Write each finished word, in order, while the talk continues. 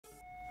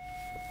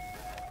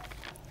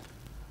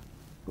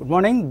Good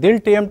morning. Dil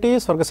TMT,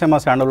 Swargaseema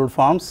sandalwood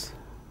forms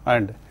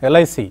and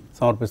LIC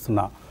సమర్పిస్తున్న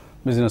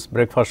business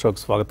breakfast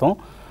షోకి స్వాగతం.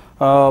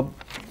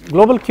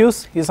 గ్లోబల్ క్యూస్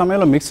ఈ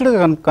సమయంలో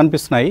మిక్స్డ్గా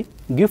కనిపిస్తున్నాయి.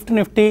 గిఫ్ట్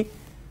నిఫ్టీ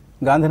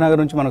గాంధీనగర్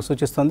నుంచి మనకు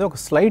సూచిస్తుంది, ఒక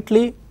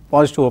స్లైట్లీ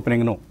పాజిటివ్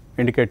ఓపెనింగ్ను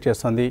ఇండికేట్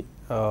చేస్తుంది.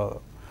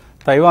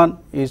 Taiwan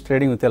is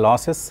trading with a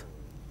losses,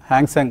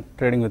 Hang Seng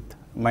trading with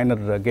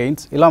minor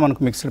gains. ఇలా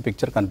మనకు మిక్స్డ్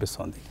పిక్చర్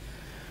కనిపిస్తుంది.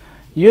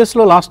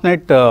 యుఎస్లో లాస్ట్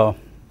నైట్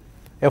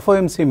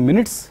ఎఫ్ఓఎంసీ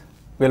మినిట్స్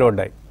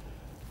వెలువడ్డాయి.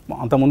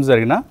 అంతకుముందు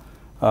జరిగిన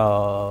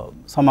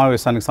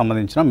సమావేశానికి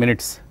సంబంధించిన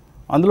మినిట్స్.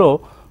 అందులో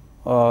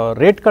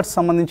రేట్ కట్స్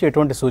సంబంధించి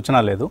ఎటువంటి సూచన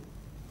లేదు.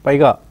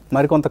 పైగా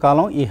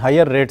మరికొంతకాలం ఈ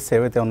హయ్యర్ రేట్స్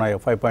ఏవైతే ఉన్నాయో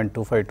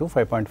 5.25 to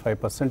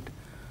 5.5%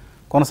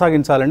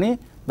 కొనసాగించాలని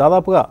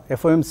దాదాపుగా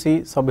ఎఫ్ఓఎంసీ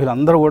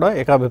సభ్యులందరూ కూడా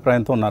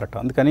ఏకాభిప్రాయంతో ఉన్నారట.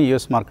 అందుకని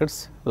యుఎస్ మార్కెట్స్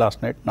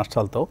లాస్ట్ నైట్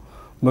నష్టాలతో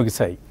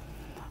ముగిశాయి.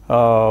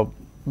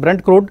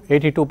 బ్రెంట్ క్రూడ్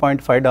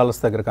 $82.5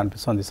 దగ్గర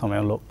కనిపిస్తుంది ఈ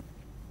సమయంలో.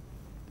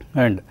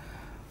 అండ్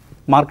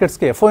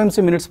మార్కెట్స్కి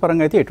ఎఫ్ఓఎంసీ మినిట్స్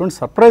పరంగా అయితే ఎటువంటి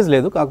సర్ప్రైజ్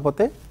లేదు.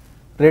 కాకపోతే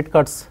రేట్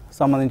కట్స్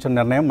సంబంధించిన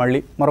నిర్ణయం మళ్ళీ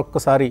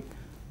మరొక్కసారి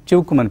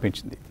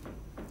చివుక్కుమనిపించింది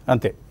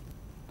అంతే.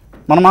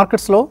 మన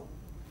మార్కెట్స్లో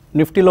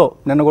నిఫ్టీలో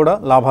నిన్న కూడా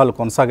లాభాలు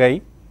కొనసాగాయి,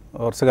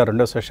 వరుసగా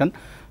రెండో సెషన్.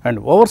 అండ్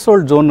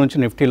ఓవర్సోల్డ్ జోన్ నుంచి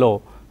నిఫ్టీలో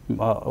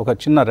ఒక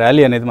చిన్న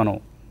ర్యాలీ అనేది మనం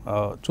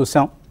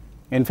చూసాం.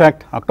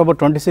 ఇన్ఫ్యాక్ట్ అక్టోబర్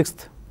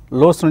 26th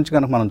లోస్ నుంచి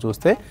కనుక మనం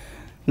చూస్తే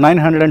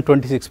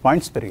 926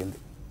 పాయింట్స్ పెరిగింది.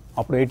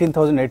 అప్పుడు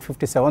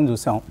 18,857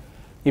 చూసాం.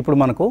 ఇప్పుడు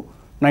మనకు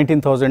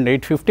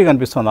 19,850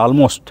 కనిపిస్తుంది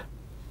ఆల్మోస్ట్.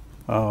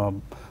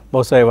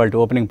 బహుశా ఇవాళ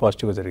ఓపెనింగ్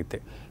పాజిటివ్గా జరిగితే.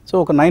 సో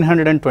ఒక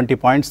 920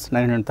 పాయింట్స్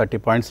 930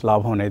 పాయింట్స్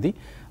లాభం అనేది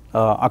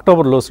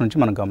అక్టోబర్ లోస్ నుంచి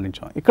మనం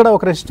గమనించాం. ఇక్కడ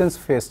ఒక రెసిస్టెన్స్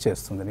ఫేస్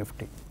చేస్తుంది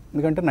నిఫ్టీ.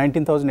 ఎందుకంటే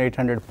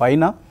 19,800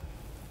 పైన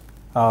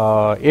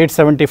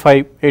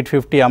 875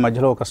 850 ఆ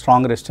మధ్యలో ఒక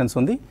స్ట్రాంగ్ రెసిస్టెన్స్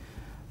ఉంది.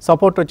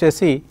 సపోర్ట్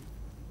వచ్చేసి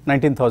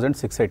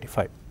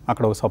 19,685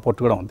 అక్కడ ఒక సపోర్ట్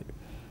కూడా ఉంది.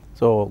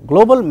 సో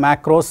గ్లోబల్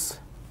మ్యాక్రోస్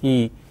ఈ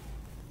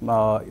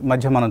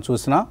మధ్య మనం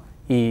చూసిన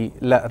ఈ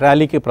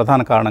ర్యాలీకి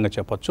ప్రధాన కారణంగా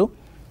చెప్పొచ్చు.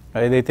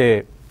 ఏదైతే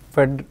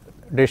ఫెడ్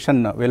డెసిషన్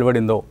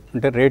వెలువడిందో,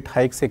 అంటే రేట్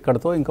హైక్స్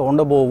ఇక్కడతో ఇంకా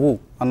ఉండబోవు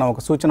అన్న ఒక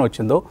సూచన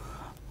వచ్చిందో,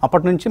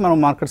 అప్పటి నుంచి మనం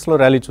మార్కెట్స్లో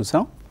ర్యాలీ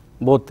చూసాం.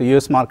 బోత్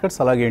యూఎస్ మార్కెట్స్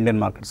అలాగే ఇండియన్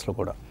మార్కెట్స్లో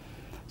కూడా.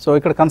 సో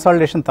ఇక్కడ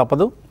కన్సాలిడేషన్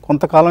తప్పదు.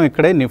 కొంతకాలం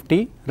ఇక్కడే నిఫ్టీ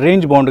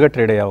రేంజ్ బౌండ్గా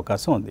ట్రేడ్ అయ్యే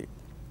అవకాశం ఉంది.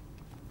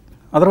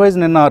 అదర్వైజ్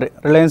నిన్న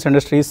Reliance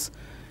industries,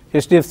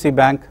 HDFC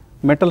bank,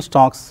 metal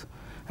stocks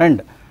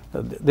and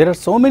there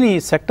are so many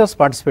sectors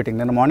participating.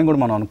 నిన్న మార్నింగ్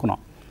కూడా మనం అనుకున్నాం.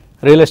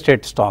 రియల్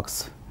ఎస్టేట్ స్టాక్స్,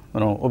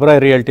 మనం ఒబరాయ్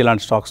రియల్టీ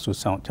లాంటి స్టాక్స్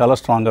చూసాం, చాలా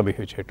స్ట్రాంగ్గా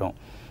బిహేవ్ చేయటం.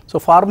 సో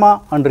ఫార్మా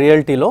అండ్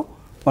రియల్టీలో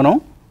మనం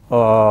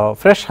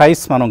ఫ్రెష్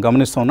హైస్ మనం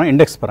గమనిస్తున్నాం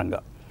ఇండెక్స్ పరంగా.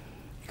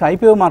 ఇక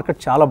ఐపీఓ మార్కెట్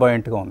చాలా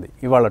బయంట్గా ఉంది.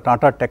 ఇవాళ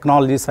టాటా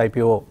టెక్నాలజీస్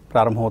ఐపీఓ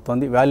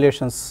ప్రారంభమవుతుంది.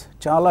 వాల్యుయేషన్స్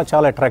చాలా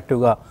చాలా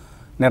అట్రాక్టివ్గా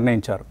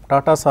నిర్ణయించారు.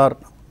 Tatas are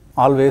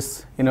always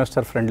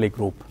investor friendly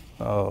group.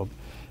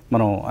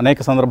 మనం అనేక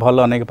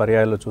సందర్భాల్లో అనేక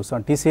పర్యాయాల్లో చూసాం.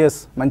 టీసీఎస్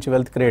మంచి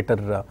వెల్త్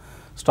క్రియేటర్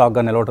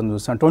స్టాక్గా నిలవటం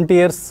చూసాం. 20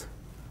 years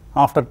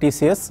ఆఫ్టర్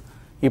టీసీఎస్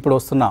ఇప్పుడు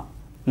వస్తున్న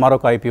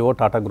మరొక ఐపీఓ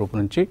టాటా గ్రూప్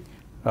నుంచి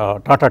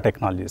టాటా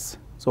టెక్నాలజీస్.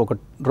 సో ఒక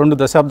 2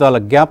 దశాబ్దాల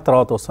గ్యాప్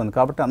తర్వాత వస్తుంది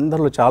కాబట్టి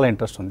అందరిలో చాలా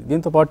ఇంట్రెస్ట్ ఉంది.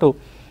 దీంతోపాటు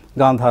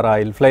Gandhar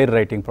oil, FLAIR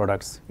writing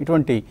products,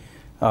 ఇటువంటి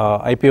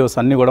ఐపీఓస్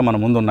అన్నీ కూడా మన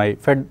ముందున్నాయి.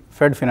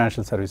 ఫెడ్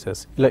ఫైనాన్షియల్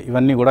సర్వీసెస్, ఇలా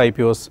ఇవన్నీ కూడా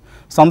ఐపీఓస్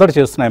సందడి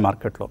చేస్తున్నాయి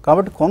మార్కెట్లో.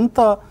 కాబట్టి కొంత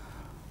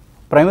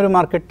ప్రైమరీ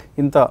మార్కెట్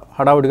ఇంత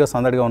హడావుడిగా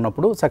సందడిగా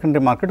ఉన్నప్పుడు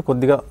సెకండరీ మార్కెట్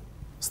కొద్దిగా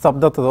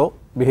స్తబ్దతతో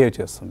బిహేవ్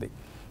చేస్తుంది.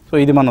 సో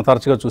ఇది మనం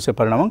తరచుగా చూసే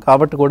పరిణామం.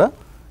 కాబట్టి కూడా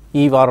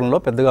ఈ వారంలో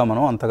పెద్దగా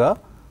మనం అంతగా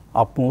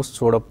అప్ మూవ్స్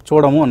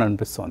చూడము అని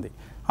అనిపిస్తుంది.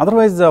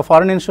 అదర్వైజ్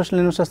ఫారిన్ ఇన్స్టిట్యూషనల్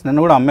ఇన్వెస్టర్స్ నిన్న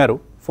కూడా అమ్మారు.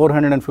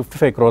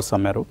 455 crores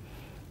అమ్మారు.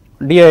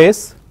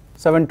 డిఐఎస్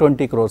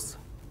 720 crores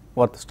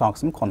వర్త్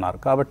స్టాక్స్ని కొన్నారు.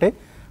 కాబట్టి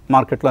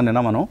మార్కెట్లో నిన్న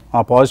మనం ఆ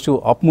పాజిటివ్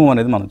అప్ మూవ్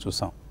అనేది మనం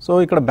చూసాం. సో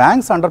ఇక్కడ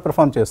బ్యాంక్స్ అండర్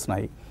పెర్ఫామ్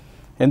చేస్తున్నాయి.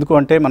 ఎందుకు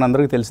అంటే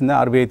మనందరికీ తెలిసిందే,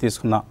 ఆర్బీఐ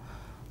తీసుకున్న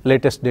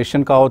లేటెస్ట్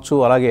డెసిషన్ కావచ్చు,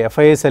 అలాగే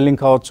ఎఫ్ఐఐ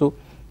సెల్లింగ్ కావచ్చు.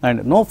 అండ్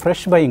నో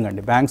ఫ్రెష్ బయింగ్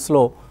అండి,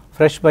 బ్యాంక్స్లో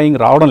ఫ్రెష్ బయింగ్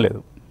రావడం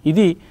లేదు.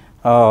 ఇది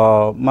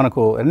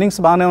మనకు ఎర్నింగ్స్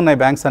బాగానే ఉన్నాయి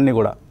బ్యాంక్స్ అన్నీ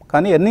కూడా,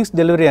 కానీ ఎర్నింగ్స్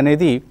డెలివరీ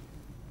అనేది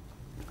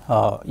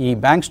ఈ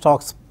బ్యాంక్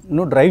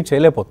స్టాక్స్ను డ్రైవ్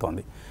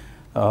చేయలేకపోతుంది.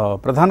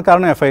 ప్రధాన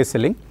కారణం FII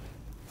selling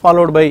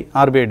followed by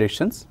RBI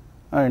decisions.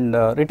 And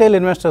retail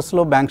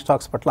ఇన్వెస్టర్స్లో bank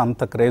stocks పట్ల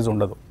అంత క్రేజ్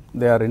ఉండదు.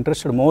 They are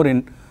interested more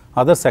in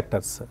other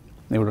sectors.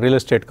 ఇప్పుడు రియల్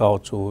ఎస్టేట్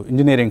కావచ్చు,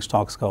 ఇంజనీరింగ్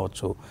స్టాక్స్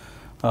కావచ్చు.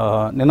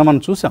 నిన్న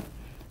మనం చూసాం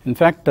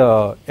ఇన్ఫ్యాక్ట్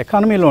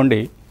ఎకానమీలో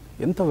ఉండి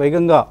ఎంత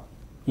వేగంగా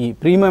ఈ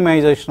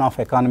ప్రీమియమైజేషన్ ఆఫ్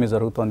ఎకానమీ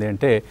జరుగుతుంది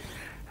అంటే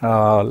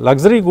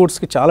లగ్జరీ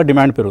గూడ్స్కి చాలా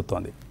డిమాండ్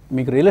పెరుగుతుంది.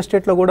 మీకు రియల్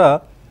ఎస్టేట్లో కూడా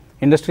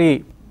ఇండస్ట్రీ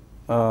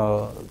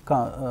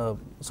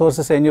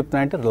సోర్సెస్ ఏం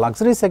చెప్తున్నాయంటే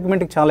లగ్జరీ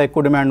సెగ్మెంట్కి చాలా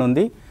ఎక్కువ డిమాండ్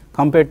ఉంది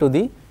compare to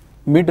the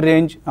mid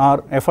range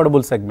are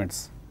affordable segments.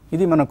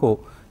 ఇది మనకు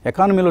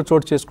ఎకానమీలో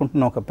చోటు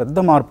చేసుకుంటున్న ఒక పెద్ద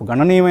మార్పు,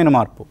 గణనీయమైన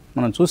మార్పు.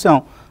 మనం చూసాం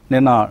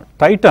నిన్న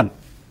టైటన్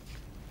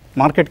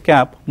మార్కెట్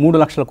క్యాప్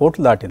 3 లక్షల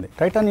కోట్లు దాటింది.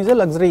 టైటన్ ఈజ్ ఏ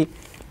లగ్జరీ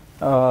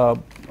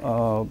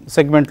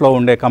సెగ్మెంట్లో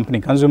ఉండే కంపెనీ,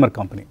 కన్జ్యూమర్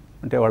కంపెనీ.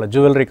 అంటే వాళ్ళ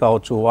జ్యువెలరీ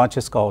కావచ్చు,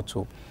 వాచెస్ కావచ్చు,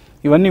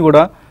 ఇవన్నీ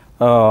కూడా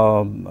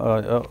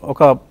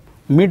ఒక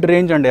మిడ్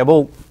రేంజ్ అండ్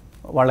అబవ్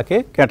వాళ్ళకే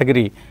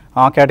కేటగిరీ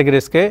ఆ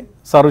కేటగిరీస్కే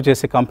సర్వ్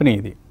చేసే కంపెనీ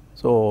ఇది.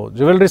 So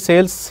jewellery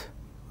sales,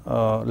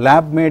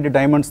 lab made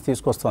diamonds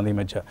తీసుకొస్తుంది ఈ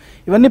మధ్య.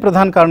 ఇవన్నీ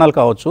ప్రధాన కారణాలు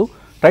కావచ్చు.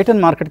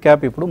 టైటన్ మార్కెట్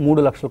క్యాప్ ఇప్పుడు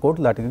 3 లక్షల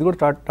కోట్లు దాటింది. ఇది కూడా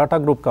టాటా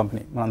గ్రూప్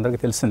కంపెనీ, మనందరికీ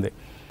తెలిసిందే.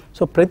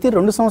 సో ప్రతి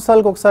 2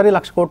 సంవత్సరాలకు ఒకసారి 1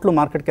 లక్ష కోట్లు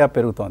మార్కెట్ క్యాప్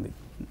పెరుగుతోంది.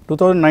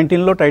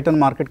 2019లో Titan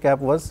market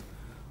cap was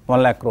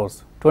 1 lakh crores,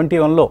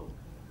 21లో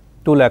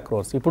 2 lakh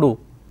crores, ఇప్పుడు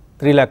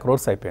 3 lakh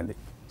crores అయిపోయింది.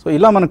 సో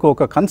ఇలా మనకు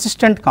ఒక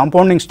కన్సిస్టెంట్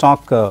కాంపౌండింగ్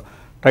స్టాక్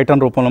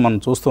టైటన్ రూపంలో మనం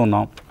చూస్తూ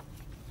ఉన్నాం.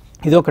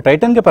 ఇది ఒక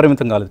టైటన్కే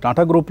పరిమితం కాలేదు.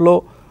 టాటా గ్రూప్లో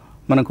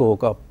మనకు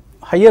ఒక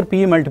హయ్యర్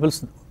పీఈ మల్టిపుల్స్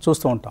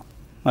చూస్తూ ఉంటాం.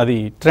 అది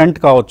ట్రెంట్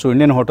కావచ్చు,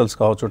 ఇండియన్ హోటల్స్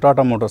కావచ్చు,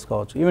 టాటా మోటార్స్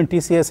కావచ్చు, even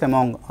TCS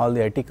among all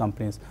the IT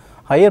companies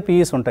higher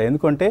పీఈస్ ఉంటాయి.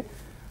 ఎందుకంటే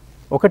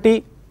ఒకటి,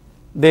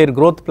 దేర్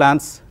గ్రోత్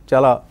ప్లాన్స్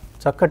చాలా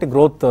చక్కటి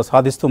గ్రోత్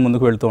సాధిస్తూ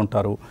ముందుకు వెళ్తూ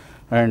ఉంటారు.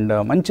 అండ్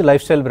మంచి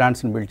లైఫ్ స్టైల్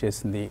బ్రాండ్స్ని బిల్డ్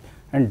చేసింది.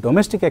 అండ్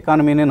డొమెస్టిక్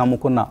ఎకానమీనే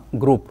నమ్ముకున్న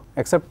గ్రూప్,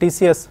 ఎక్సెప్ట్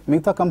టీసీఎస్,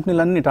 మిగతా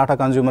కంపెనీలన్నీ టాటా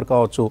కన్జ్యూమర్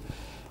కావచ్చు,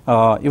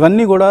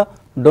 ఇవన్నీ కూడా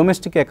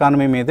డొమెస్టిక్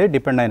ఎకానమీ మీదే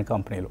డిపెండ్ అయిన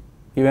కంపెనీలు.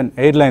 ఈవెన్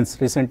ఎయిర్లైన్స్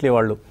రీసెంట్లీ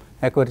వాళ్ళు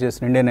ఎక్వైర్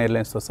చేసిన ఇండియన్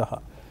ఎయిర్లైన్స్తో సహా.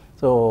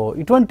 సో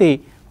ఇటువంటి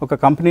ఒక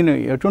కంపెనీని,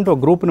 ఎటువంటి ఒక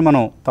గ్రూప్ని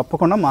మనం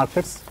తప్పకుండా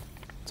మార్కెట్స్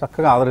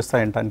చక్కగా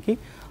ఆదరిస్తాయంటానికి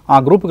ఆ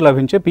గ్రూప్కి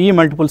లభించే పీఈ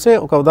మల్టిపుల్సే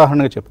ఒక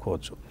ఉదాహరణగా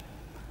చెప్పుకోవచ్చు.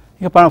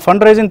 ఇక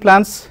ఫండ్ రైజింగ్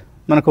ప్లాన్స్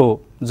మనకు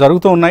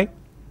జరుగుతూ ఉన్నాయి.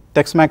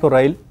 టెక్స్మాకో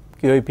రైల్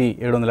క్యూఐపీ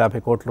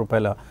 750 కోట్ల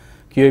రూపాయల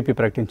క్యూఐపీ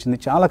ప్రకటించింది.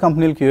 చాలా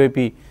కంపెనీలు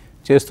క్యూఐపీ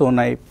చేస్తూ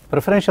ఉన్నాయి,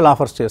 ప్రిఫరెన్షియల్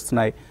ఆఫర్స్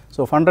చేస్తున్నాయి.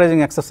 సో ఫండ్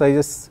రైజింగ్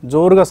ఎక్సర్సైజెస్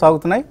జోరుగా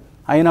సాగుతున్నాయి.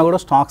 అయినా కూడా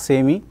స్టాక్స్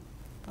ఏమీ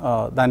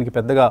దానికి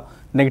పెద్దగా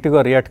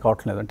నెగిటివ్గా రియాక్ట్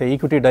కావట్లేదు. అంటే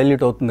ఈక్విటీ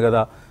డైల్యూట్ అవుతుంది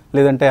కదా,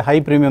 లేదంటే హై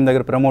ప్రీమియం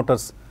దగ్గర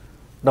ప్రమోటర్స్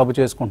డబ్బు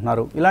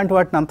చేసుకుంటున్నారు, ఇలాంటి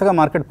వాటిని అంతగా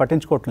మార్కెట్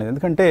పట్టించుకోవట్లేదు.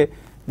 ఎందుకంటే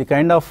the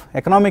kind of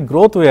economic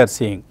growth we are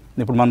seeing.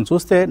 ఇప్పుడు మనం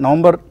చూస్తే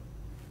November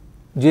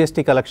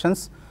GST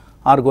collections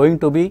are going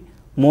to be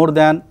more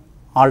than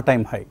all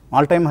time high.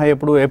 All time high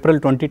ఎప్పుడు ఏప్రిల్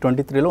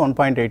 2023లో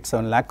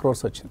 1.87 lakh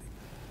crores వచ్చింది.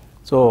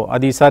 సో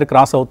అది ఈసారి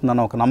క్రాస్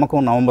అవుతుందన్న ఒక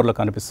నమ్మకం నవంబర్లో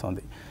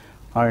కనిపిస్తుంది.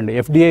 అండ్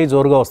ఎఫ్డిఐ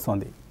జోరుగా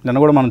వస్తుంది. నిన్న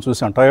కూడా మనం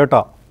చూసాం,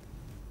 Toyota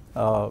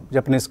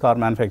Japanese car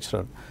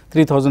manufacturer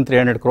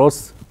 3,300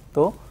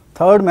 crores-తో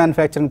third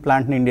manufacturing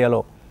ప్లాంట్ని ఇండియాలో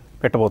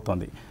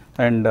పెట్టబోతోంది.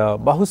 అండ్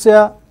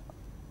బహుశా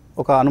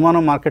ఒక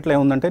అనుమానం మార్కెట్లో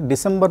ఏముందంటే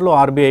డిసెంబర్లో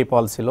ఆర్బీఐ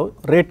పాలసీలో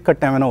రేట్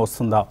కట్ ఏమైనా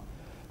వస్తుందా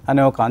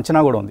అనే ఒక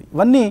అంచనా కూడా ఉంది.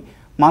 ఇవన్నీ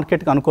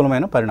మార్కెట్కి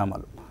అనుకూలమైన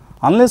పరిణామాలు.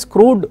 అన్లెస్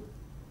క్రూడ్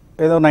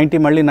ఏదో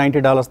మళ్ళీ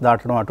 $90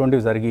 దాటడం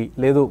అటువంటివి జరిగి,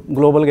 లేదు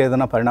గ్లోబల్గా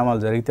ఏదైనా పరిణామాలు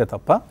జరిగితే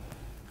తప్ప.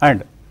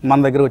 అండ్ మన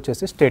దగ్గర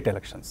వచ్చేసి స్టేట్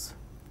ఎలక్షన్స్,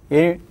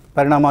 ఏ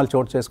పరిణామాలు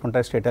చోటు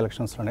చేసుకుంటాయి స్టేట్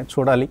ఎలక్షన్స్లో అనేది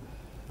చూడాలి.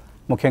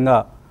 ముఖ్యంగా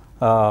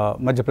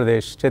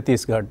మధ్యప్రదేశ్,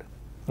 ఛత్తీస్గఢ్,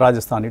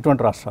 రాజస్థాన్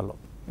ఇటువంటి రాష్ట్రాల్లో.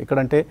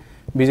 ఇక్కడంటే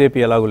బీజేపీ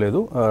ఎలాగూ లేదు,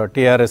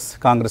 టీఆర్ఎస్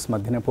కాంగ్రెస్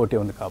మధ్యనే పోటీ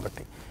ఉంది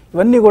కాబట్టి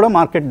ఇవన్నీ కూడా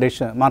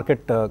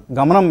మార్కెట్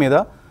గమనం మీద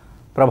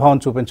ప్రభావం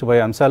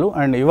చూపించబోయే అంశాలు.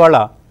 అండ్ ఇవాళ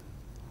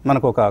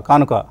మనకు ఒక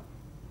కానుక,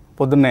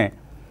 పొద్దున్నే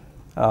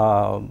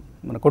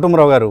మన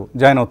కుటుంబరావు గారు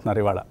జాయిన్ అవుతున్నారు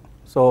ఇవాళ.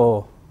 సో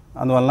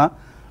అందువలన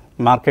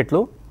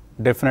మార్కెట్లు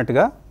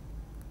డెఫినెట్గా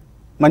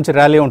మంచి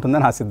ర్యాలీ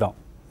ఉంటుందని ఆశిద్దాం,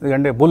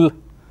 ఎందుకంటే బుల్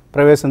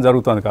ప్రవేశం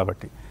జరుగుతుంది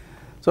కాబట్టి.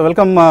 సో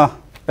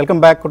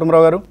వెల్కమ్ బ్యాక్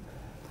కుటుంబరావు గారు.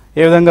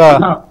 ఏ విధంగా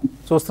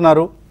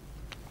చూస్తున్నారు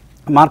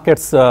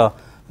మార్కెట్స్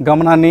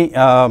గమనాన్ని?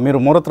 మీరు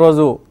మూడో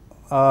రోజు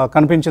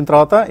కనిపించిన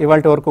తర్వాత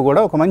ఇవాళ వరకు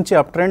కూడా ఒక మంచి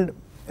up trend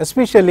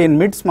especially in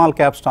mid small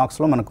cap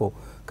స్టాక్స్లో మనకు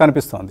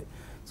కనిపిస్తోంది.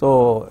 సో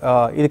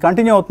ఇది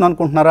కంటిన్యూ అవుతుంది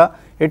అనుకుంటున్నారా?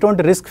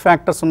 ఎటువంటి రిస్క్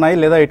ఫ్యాక్టర్స్ ఉన్నాయి,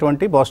 లేదా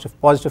ఎటువంటి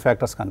పాజిటివ్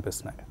ఫ్యాక్టర్స్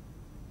కనిపిస్తున్నాయి?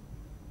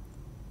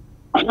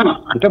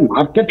 అంటే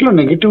మార్కెట్లో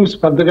నెగిటివ్స్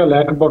పెద్దగా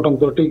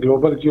లేకపోవడంతో,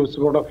 గ్లోబల్ క్యూస్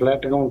కూడా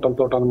ఫ్లాట్ గా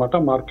ఉండటంతో అనమాట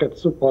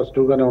మార్కెట్స్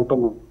పాజిటివ్ గానే ఉంటాం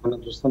మనం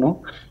చూస్తున్నాం.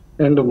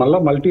 అండ్ మళ్ళీ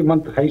మల్టీ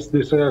మంత్ హైస్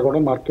దిశగా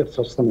కూడా మార్కెట్స్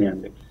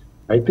వస్తున్నాయండి.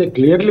 అయితే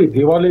క్లియర్లీ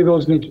దివాళీ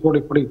రోజు నుంచి కూడా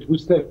ఇప్పుడు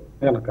చూస్తే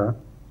కనుక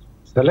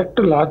సెలెక్ట్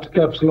లార్జ్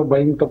క్యాప్స్ లో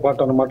బయింగ్ తో పాటు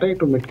అనమాట,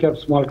 ఇటు మిడ్ క్యాప్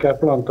స్మాల్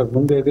క్యాప్ లో అంతకు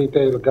ముందు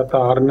ఏదైతే గత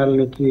 6 నెలల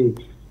నుంచి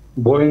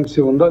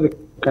బోయింగ్సీ ఉందో అది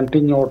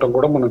కంటిన్యూ అవటం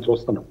కూడా మనం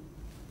చూస్తున్నాం.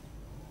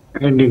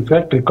 అండ్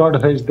ఇన్ఫాక్ట్ రికార్డ్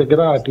హైస్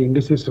దగ్గర అటు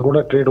ఇండిసెస్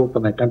కూడా ట్రేడ్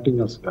అవుతున్నాయి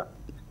కంటిన్యూస్ గా.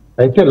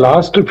 అయితే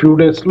లాస్ట్ ఫ్యూ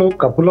డేస్ లో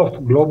couple of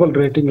global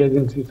rating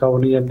agencies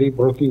అవనియండి,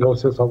 broking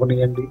houses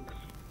అవనియండి,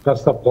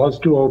 కాస్త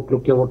పాజిటివ్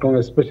అవుట్లుక్ ఇవ్వటం.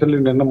 ఎస్పెషల్లీ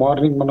నిన్న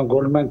మార్నింగ్ మనం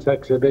గోల్డ్మ్యాన్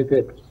సాక్స్ ఏదైతే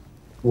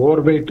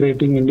ఓవర్ వెయిట్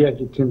రేటింగ్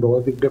ఇండియాకి ఇచ్చిందో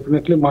అది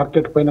డెఫినెట్లీ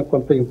మార్కెట్ పైన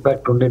కొంత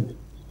ఇంపాక్ట్ ఉండింది.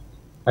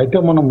 అయితే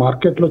మనం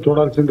మార్కెట్లో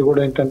చూడాల్సింది కూడా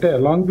ఏంటంటే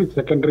అలాంగ్ ది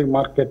సెకండరీ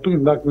మార్కెట్,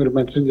 ఇందాక మీరు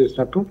మెన్షన్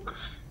చేసినట్టు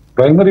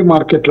ప్రైమరీ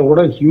మార్కెట్లో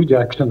కూడా హ్యూజ్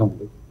యాక్షన్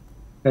ఉంది.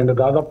 అండ్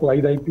దాదాపు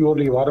 5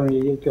 IPOలు ఈ వారం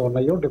ఏవైతే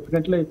ఉన్నాయో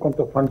డెఫినెట్లీ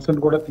కొంత ఫండ్స్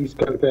కూడా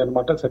తీసుకెళ్తాయి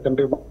అనమాట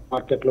సెకండరీ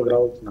మార్కెట్లోకి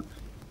రావాల్సిన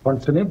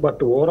ఫండ్స్ని.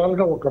 బట్ ఓవరాల్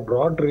గా ఒక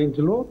బ్రాడ్ రేంజ్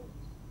లో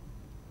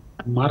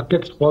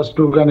మార్కెట్స్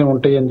పాజిటివ్ గానే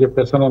ఉంటాయి అని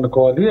చెప్పేసి అని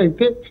అనుకోవాలి.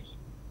 అయితే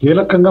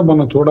కీలకంగా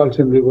మనం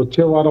చూడాల్సింది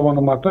వచ్చే వారం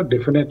అన్నమాట.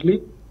 డెఫినెట్లీ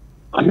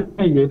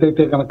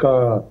ఏదైతే కనుక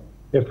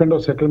F&O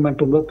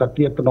సెటిల్మెంట్ ఉందో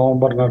 30th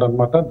నవంబర్ నాడు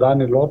అనమాట,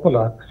 దాని లోపల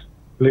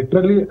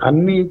లిటరలీ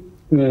అన్ని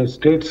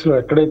స్టేట్స్ లో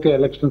ఎక్కడైతే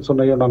ఎలక్షన్స్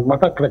ఉన్నాయో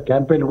అనమాట అక్కడ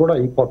క్యాంపెయిన్ కూడా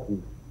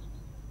అయిపోతుంది.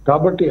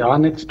 కాబట్టి ఆ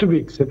next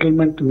week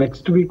settlement,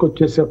 next week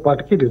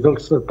వచ్చేసేపాటికి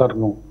results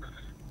తరుణం.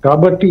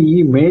 కాబట్టి ఈ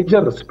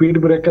మేజర్ స్పీడ్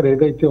బ్రేకర్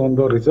ఏదైతే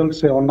ఉందో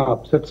రిజల్ట్స్ ఏమన్నా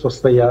అప్సెట్స్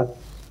వస్తాయా,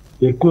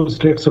 ఎక్కువ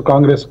స్టేట్స్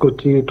కాంగ్రెస్ కి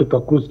వచ్చి, ఇటు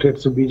తక్కువ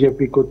స్టేట్స్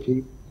బీజేపీకి వచ్చి,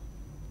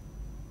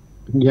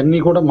 ఇవన్నీ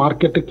కూడా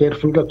మార్కెట్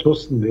కేర్ఫుల్ గా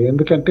చూస్తుంది.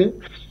 ఎందుకంటే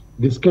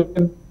this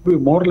can be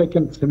more like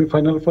an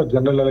semi-final for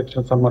general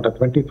elections అన్నమాట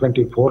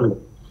 2024 లో.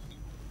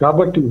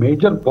 కాబట్టి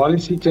మేజర్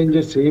పాలసీ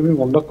చేంజెస్ ఏమి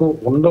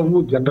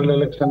ఉండవు జనరల్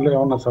ఎలక్షన్ లో.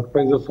 ఏమన్నా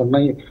సర్ప్రైజెస్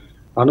ఉన్నాయి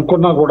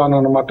అనుకున్నా కూడా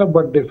అనమాట.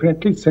 బట్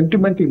డెఫినెట్లీ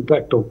సెంటిమెంట్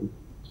ఇంపాక్ట్ అవుతుంది.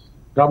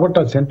 కాబట్టి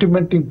ఆ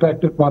సెంటిమెంట్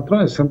ఇంపాక్ట్ మాత్రం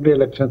అసెంబ్లీ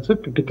ఎలక్షన్స్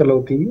క్రిటికల్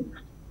అవుతాయి.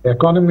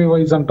 ఎకానమీ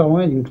వైజ్ అంటామా,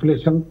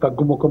 ఇన్ఫ్లేషన్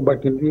తగ్గుముఖం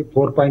పట్టింది,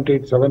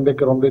 4.87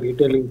 దగ్గర ఉంది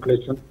రీటైల్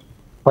ఇన్ఫ్లేషన్,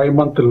 5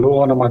 month లో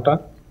అనమాట.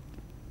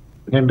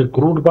 అండ్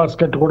క్రూడ్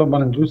బాస్కెట్ కూడా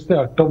మనం చూస్తే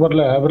అక్టోబర్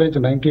లో average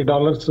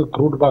 $90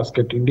 crude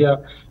basket India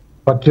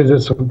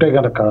purchases ఉంటే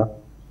గనక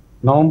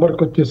నవంబర్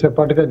కి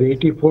వచ్చేసేపాటికి అది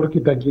 84 కి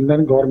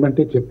తగ్గిందని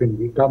గవర్నమెంటే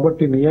చెప్పింది.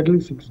 కాబట్టి నియర్లీ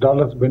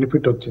 $6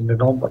 బెనిఫిట్ వచ్చింది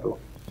నవంబర్ లో.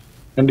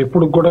 అండ్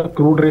ఇప్పుడు కూడా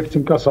క్రూడ్ రేట్స్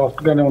ఇంకా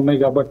సాఫ్ట్ గానే ఉన్నాయి.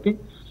 కాబట్టి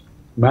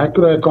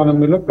మ్యాక్రో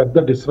ఎకానమీలో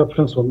పెద్ద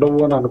డిస్రప్షన్స్ ఉండవు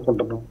అని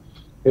అనుకుంటున్నాం.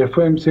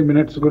 ఎఫ్ఓఎంసీ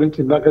మినిట్స్ గురించి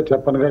ఇందాక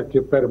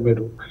చెప్పారు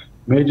మీరు.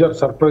 మేజర్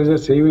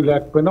సర్ప్రైజెస్ ఏమీ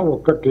లేకపోయినా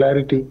ఒక్క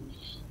క్లారిటీ,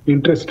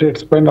 ఇంట్రెస్ట్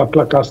రేట్స్ పైన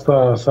అట్లా కాస్త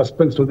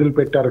సస్పెన్స్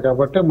వదిలిపెట్టారు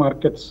కాబట్టి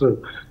మార్కెట్స్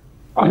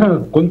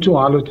కొంచెం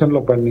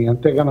ఆలోచనలో పడినాయి,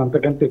 అంతేగాని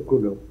అంతకంటే ఎక్కువ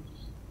లేవు.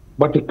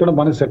 బట్ ఇక్కడ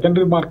మన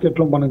సెకండరీ మార్కెట్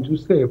లో మనం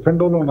చూస్తే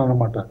ఎఫ్ఎండోలో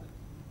అనమాట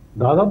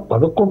దాదాపు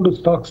 11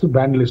 స్టాక్స్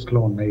బ్యాన్ లిస్ట్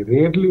లో ఉన్నాయి.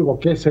 రేర్లీ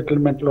ఒకే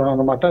సెటిల్మెంట్ లో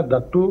అనమాట.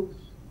 దట్టు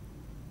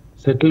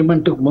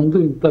సెటిల్మెంట్ ముందు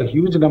ఇంత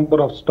huge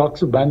number of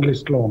stocks ban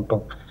list లో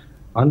ఉంటాం.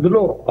 అందులో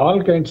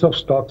ఆల్ కైండ్స్ ఆఫ్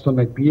స్టాక్స్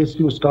ఉన్నాయి.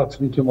 పిఎస్యూ స్టాక్స్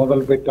నుంచి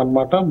మొదలు పెట్టి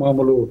అనమాట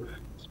మామూలు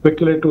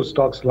స్పెక్యులేటివ్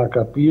స్టాక్స్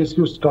లాగా.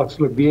 పిఎస్యూ స్టాక్స్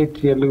లో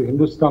బిహెచ్ఎల్,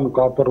 హిందుస్థాన్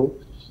కాపరు,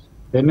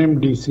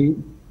 ఎన్ఎండిసి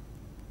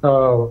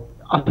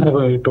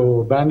ఇటు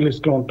బ్యాన్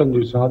లిస్ట్ లో ఉంటుంది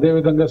చూసాం.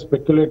 అదేవిధంగా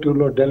స్పెక్యులేటివ్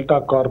లో delta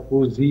carp,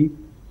 G,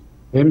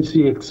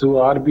 MCX,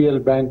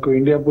 RBL bank,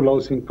 India bull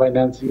housing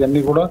finance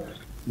ఇవన్నీ కూడా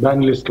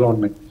బ్యాన్ లిస్ట్ లో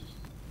ఉన్నాయి.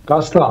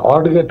 కాస్త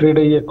ఆడ్ గా ట్రేడ్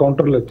అయ్యే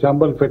కౌంటర్లు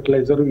Chambal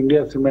fertiliser,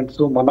 India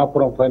cements,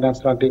 Manappuram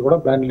finance లాంటివి కూడా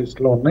బ్యాన్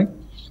లిస్ట్ లో ఉన్నాయి.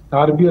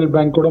 ఆర్బిఎల్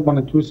బ్యాంక్ కూడా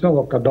మనం చూసాం,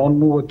 ఒక డౌన్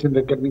మూవ్ వచ్చిన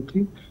దగ్గర నుంచి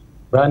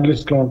బ్యాన్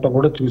లిస్ట్ లో ఉండటం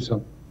కూడా చూసాం.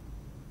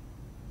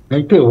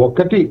 అయితే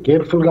ఒకటి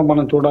కేర్ఫుల్ గా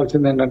మనం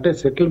చూడాల్సింది ఏంటంటే,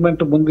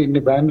 సెటిల్మెంట్ ముందు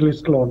ఇన్ని బ్యాన్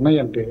లిస్ట్ లో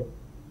ఉన్నాయంటే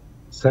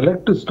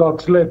సెలెక్ట్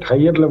స్టాక్స్ లో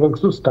హయ్యర్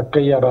లెవెల్స్ స్టక్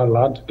అయ్యారా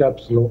లార్జ్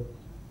క్యాప్స్ లో.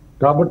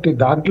 కాబట్టి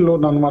దాంట్లో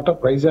అనమాట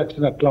ప్రైస్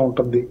యాక్షన్ ఎట్లా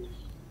ఉంటుంది,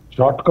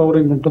 షార్ట్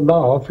కవరింగ్ ఉంటుందా,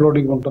 ఆఫ్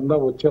లోడింగ్ ఉంటుందా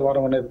వచ్చే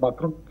వారం అనేది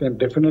మాత్రం నేను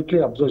డెఫినెట్లీ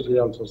అబ్జర్వ్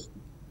చేయాల్సి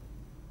వస్తుంది.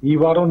 ఈ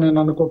వారం నేను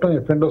అనుకుంటాం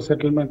ఎఫ్ఎండో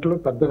సెటిల్మెంట్ లో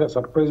పెద్దగా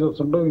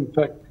సర్ప్రైజెస్ ఉండవు.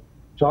 In fact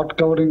short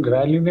covering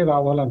ర్యాలీనే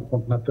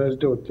రావాలనుకుంటున్నా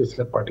Thursday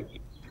వచ్చేసేపాటికి.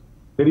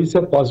 There is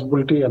a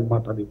possibility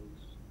అనమాట అది.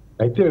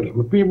 అయితే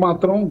రూపీ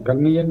మాత్రం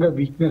గణనీయంగా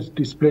వీక్నెస్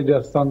డిస్ప్లే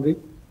చేస్తుంది.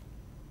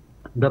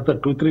 గత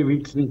 2-3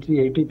 వీక్స్ నుంచి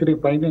 83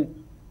 పైనే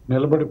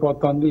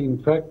నిలబడిపోతుంది.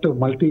 ఇన్ఫాక్ట్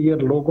మల్టీ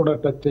ఇయర్ లో కూడా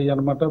టచ్ అయ్యి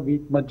అనమాట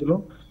వీక్ మధ్యలో.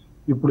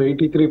 ఇప్పుడు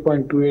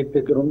 83.28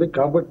 దగ్గర ఉంది.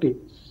 కాబట్టి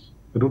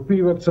రూపీ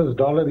వర్సెస్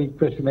డాలర్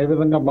ఈక్వేషన్ ఏ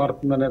విధంగా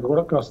మారుతుంది అనేది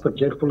కూడా కాస్త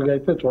కేర్ఫుల్ గా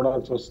అయితే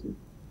చూడాల్సి వస్తుంది.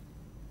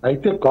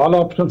 అయితే కాల్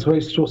ఆప్షన్స్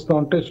వైస్ చూస్తూ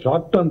ఉంటే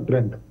short term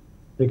trend,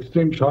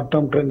 extreme short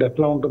term trend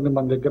ఎట్లా ఉంటుంది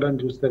మన దగ్గర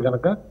అని చూస్తే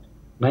కనుక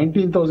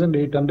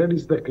 19,800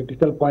 ఇస్ ద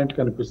క్రిటికల్ పాయింట్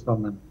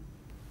కనిపిస్తుందండి.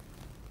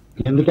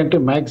 ఎందుకంటే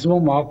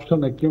మాక్సిమం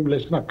ఆప్షన్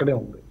అక్యూములేషన్ అక్కడే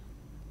ఉంది.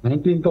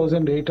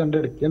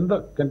 19,800 కింద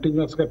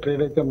కంటిన్యూస్ గా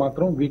ట్రేడ్ అయితే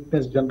మాత్రం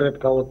వీక్నెస్ జనరేట్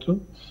కావచ్చు.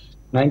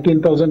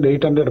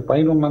 19,800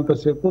 పైన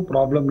ఉన్నంతసేపు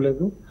ప్రాబ్లం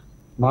లేదు,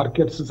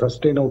 మార్కెట్స్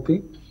సస్టైన్ అవుతాయి.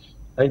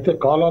 అయితే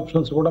కాల్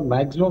ఆప్షన్స్ కూడా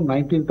మాక్సిమం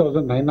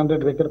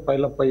 19,900 దగ్గర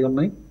పైలప్ అయి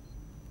ఉన్నాయి.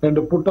 అండ్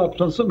పుట్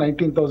ఆప్షన్స్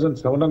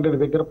 19,700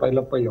 దగ్గర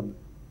పైలప్ అయి ఉన్నాయి.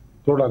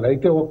 చూడాలి.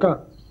 అయితే ఒక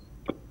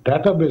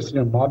డేటాబేస్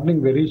నేను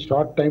మార్నింగ్ వెరీ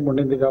షార్ట్ టైం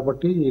ఉండింది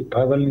కాబట్టి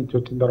ట్రావెల్ నుంచి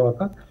వచ్చిన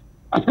తర్వాత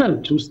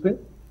చూస్తే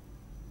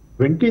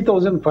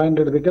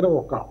 20,500 దగ్గర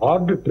ఒక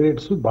ఆర్డ్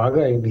ట్రేడ్స్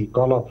బాగా అయింది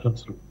కాల్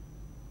ఆప్షన్స్ లో.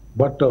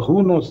 బట్ హూ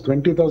నోస్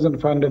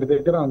 20,500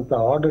 దగ్గర అంత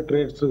ఆర్డ్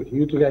ట్రేడ్స్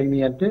హ్యూజ్ గా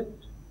అయినాయి అంటే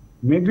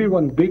maybe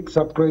one big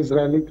surprise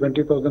rally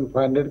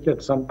 20,500 కి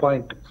అట్ సమ్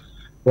పాయింట్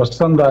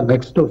వస్తుందా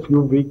నెక్స్ట్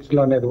ఫ్యూ వీక్స్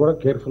లో అనేది కూడా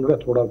కేర్ఫుల్ గా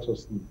చూడాల్సి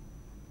వస్తుంది.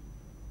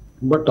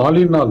 But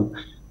all in all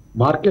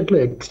market లో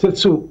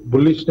ఎక్సెసివ్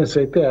బుల్లిష్నెస్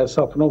అయితే యాజ్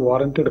ఆఫ్ నో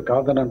వారంటెడ్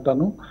కాదని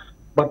అంటాను.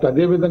 బట్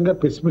అదే విధంగా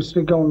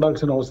పెసిమిస్టిక్ గా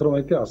ఉండాల్సిన అవసరం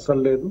అయితే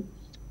అస్సలు లేదు.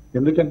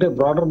 ఎందుకంటే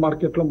బ్రాడర్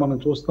మార్కెట్ లో మనం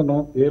చూస్తున్నాం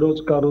ఏ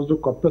రోజుకి ఆ రోజు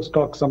కొత్త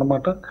స్టాక్స్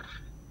అనమాట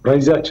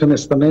ప్రైజ్ యాక్షన్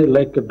ఇస్తున్నాయి.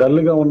 లైక్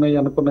డల్ గా ఉన్నాయి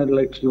అనుకున్నది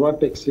like Shiva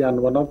టెక్సియాన్,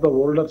 one of the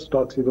older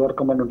stocks, ఇది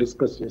వరకు మనం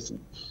డిస్కస్ చేసి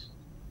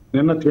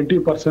నిన్న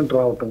 20%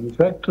 రావటం.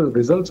 ఇన్ఫాక్ట్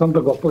రిజల్ట్స్ అంత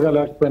గొప్పగా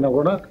లేకపోయినా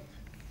కూడా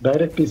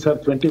డైరెక్ట్ ఈసారి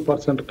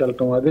 20%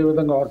 వెళ్ళటం.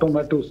 అదేవిధంగా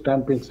ఆటోమేటివ్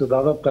స్టాంపింగ్స్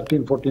దాదాపు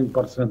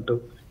 13-14%.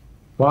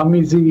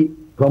 వామీజీ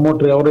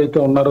ప్రమోటర్ ఎవరైతే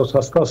ఉన్నారో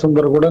సస్తా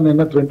సుందర్ కూడా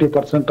నిన్న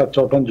 20% టచ్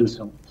అవటం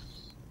చూసాం.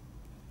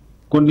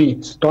 కొన్ని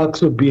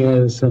స్టాక్స్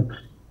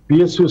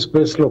పిఎస్యూ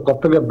స్పేస్ లో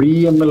కొత్తగా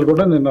బిఈఎంఎల్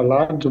కూడా నిన్న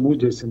లార్జ్ మూవ్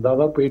చేసింది.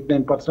 దాదాపు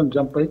 8-9%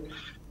 జంప్ అయి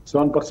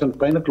 7%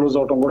 పైన క్లోజ్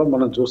అవటం కూడా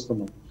మనం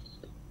చూస్తున్నాం.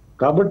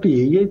 కాబట్టి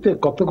ఏవైతే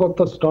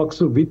కొత్త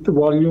స్టాక్స్ విత్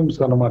వాల్యూమ్స్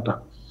అనమాట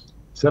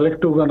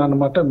సెలెక్టివ్ గా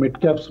అనమాట మిడ్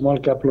క్యాప్ స్మాల్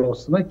క్యాప్ లో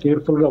వస్తున్నాయి,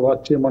 కేర్ఫుల్ గా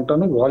వాచ్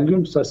చేయమంటాను.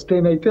 వాల్యూమ్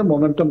సస్టైన్ అయితే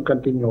మొమెంటం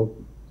కంటిన్యూ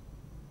అవుతుంది.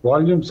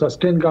 వాల్యూమ్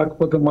సస్టైన్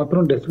కాకపోతే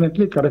మాత్రం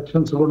డెఫినెట్లీ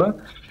కరెక్షన్స్ కూడా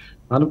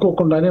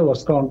అనుకోకుండానే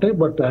వస్తూ ఉంటాయి.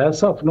 బట్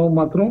యాజ్ ఆఫ్ నో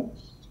మాత్రం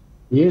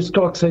ఏ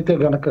స్టాక్స్ అయితే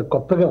గనక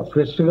కొత్తగా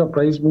ఫ్రెష్ గా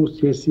ప్రైస్ మూవ్స్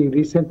చేసి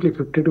రీసెంట్లీ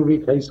 52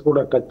 వీక్ హైస్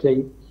కూడా టచ్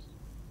అయ్యి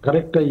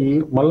కరెక్ట్ అయ్యి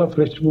మళ్ళీ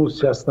ఫ్రెష్ మూవ్స్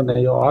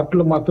చేస్తున్నాయో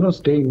వాటిలో మాత్రం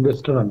స్టే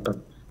ఇన్వెస్టర్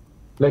అంటారు.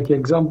 లైక్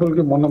ఎగ్జాంపుల్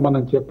కి మొన్న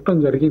మనం చెప్పడం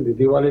జరిగింది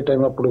దివాళీ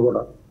టైం అప్పుడు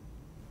కూడా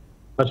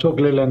అశోక్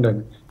లేలాండ్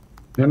అని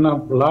నిన్న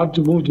లార్జ్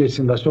మూవ్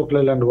చేసింది. అశోక్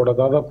లేలాండ్ కూడా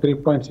దాదాపు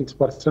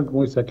 3.6%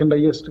 మూవ్, సెకండ్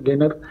హైయెస్ట్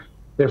గెయినర్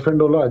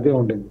ఎఫ్ఎండోలో అదే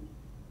ఉండింది.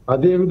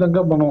 అదే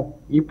విధంగా మనం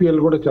ఈపీఎల్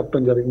కూడా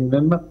చెప్పడం జరిగింది.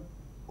 నిన్న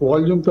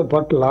వాల్యూమ్ తో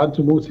పాటు లార్జ్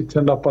మూవ్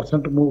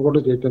 6.5% మూవ్ కూడా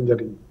చేయడం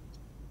జరిగింది.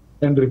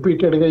 అండ్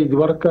రిపీటెడ్ గా ఇది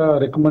వరకు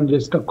రికమెండ్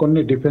చేసిన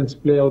కొన్ని డిఫెన్స్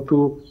ప్లే అవుతూ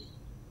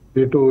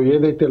ఇటు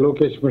ఏదైతే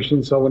లోకేష్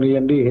మెషిన్స్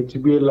అవనియండి,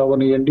 హెచ్బిఎల్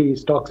అవనియండి, ఈ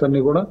స్టాక్స్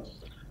అన్ని కూడా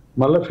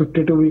మళ్ళీ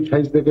 52 వీక్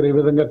హైస్ దగ్గర ఏ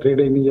విధంగా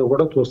ట్రేడ్ అయినాయో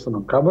కూడా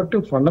చూస్తున్నాం. కాబట్టి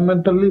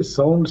fundamentally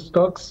sound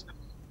stocks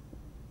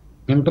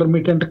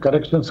intermediate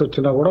corrections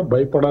వచ్చినా కూడా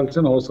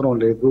భయపడాల్సిన అవసరం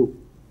లేదు.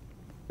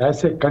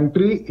 As a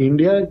country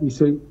India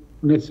is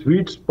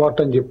sweet spot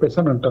అని చెప్పేసి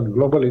అని అంటాను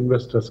గ్లోబల్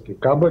ఇన్వెస్టర్స్ కి.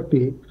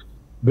 కాబట్టి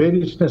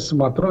బేరిష్నెస్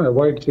మాత్రం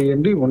అవాయిడ్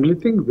చేయండి. Only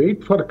thing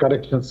wait for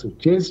corrections,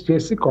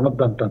 చేసి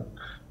కొనొద్దంటాను.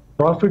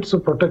 ప్రాఫిట్స్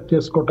ప్రొటెక్ట్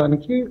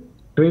చేసుకోవడానికి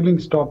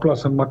ట్రైలింగ్ స్టాప్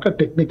లాస్ అనమాట.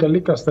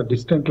 టెక్నికల్లీ కాస్త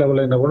డిస్టెంట్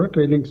లెవెల్ అయినా కూడా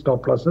ట్రైలింగ్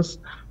స్టాప్ లాసెస్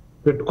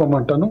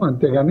పెట్టుకోమంటాను.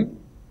 అంతేగాని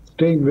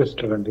స్టే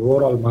ఇన్వెస్టర్ అండి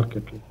ఓవరాల్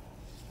మార్కెట్లో.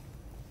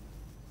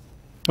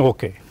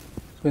 ఓకే,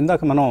 సో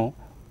ఇందాక మనం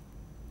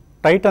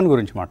టైటాన్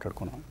గురించి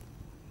మాట్లాడుకున్నాం.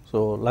 సో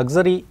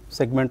లగ్జరీ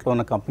సెగ్మెంట్లో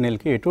ఉన్న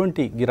కంపెనీలకి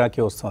ఎటువంటి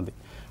గిరాకీ వస్తుంది,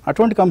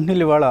 అటువంటి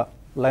కంపెనీలు ఇవాళ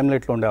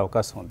లైమ్లైట్లో ఉండే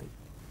అవకాశం ఉంది.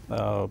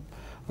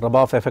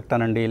 రబాఫ్ ఎఫెక్ట్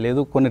అనండి,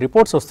 లేదు కొన్ని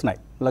రిపోర్ట్స్ వస్తున్నాయి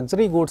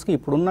లగ్జరీ గూడ్స్కి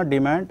ఇప్పుడున్న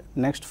డిమాండ్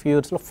నెక్స్ట్ ఫ్యూ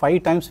ఇయర్స్లో 5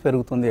 times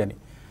పెరుగుతుంది అని.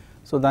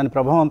 సో దాని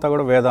ప్రభావం అంతా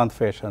కూడా వేదాంత్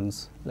ఫ్యాషన్స్,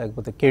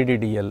 లేకపోతే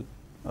కేడిడిఎల్,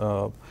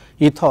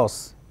 ఇథాస్,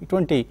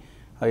 ఇటువంటి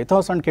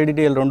ఇథాస్ అండ్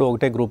కేడిడిఎల్ రెండు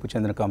ఒకటే గ్రూప్కి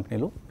చెందిన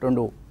కంపెనీలు,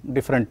 రెండు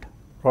డిఫరెంట్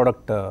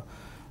ప్రోడక్ట్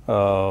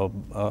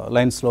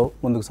లైన్స్లో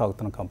ముందుకు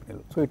సాగుతున్న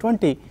కంపెనీలు. సో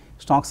ఇటువంటి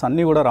స్టాక్స్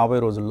అన్నీ కూడా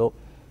రాబోయే రోజుల్లో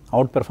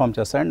అవుట్ పెర్ఫామ్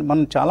చేస్తాయి. అండ్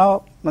మనం చాలా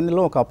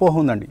మందిలో ఒక అపోహ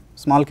ఉందండి,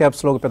 స్మాల్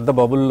క్యాప్స్లో ఒక పెద్ద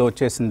బబుల్లో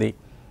వచ్చేసింది,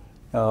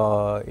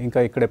 ఇంకా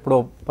ఇక్కడ ఎప్పుడో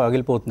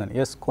పగిలిపోతుందని.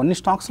 ఎస్, కొన్ని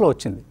స్టాక్స్లో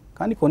వచ్చింది,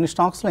 కానీ కొన్ని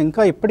స్టాక్స్లో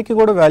ఇంకా ఇప్పటికీ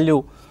కూడా వాల్యూ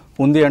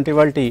ఉంది. అంటే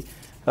ఇవాళ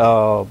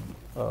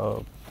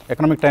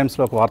ఎకనామిక్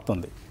టైమ్స్లో ఒక వార్త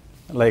ఉంది,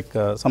 like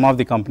some of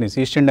the companies,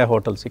 east India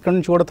hotels ఇక్కడ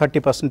నుంచి కూడా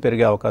 30%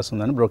 పెరిగే అవకాశం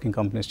ఉందని బ్రోకింగ్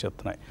కంపెనీస్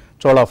చెప్తున్నాయి.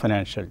 Chola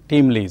financial,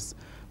 team lease,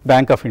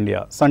 bank of India,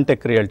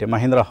 Suntech realty,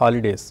 Mahindra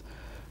holidays,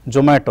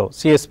 Zomato,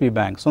 CSB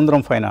bank,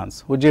 Sundaram finance,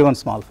 Ujjivan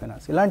small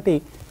finance, ఇలాంటి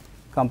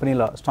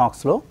కంపెనీల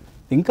స్టాక్స్లో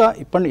ఇంకా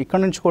ఇక్కడ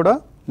నుంచి కూడా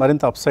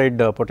మరింత అప్సైడ్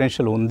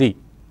పొటెన్షియల్ ఉంది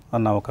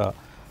అన్న ఒక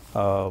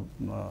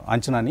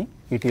అంచనాని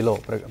ఈటీలో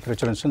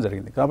ప్రచురించడం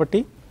జరిగింది. కాబట్టి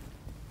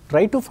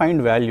try to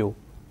find value,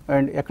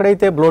 and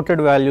ఎక్కడైతే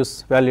బ్లోటెడ్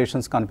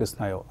వాల్యుయేషన్స్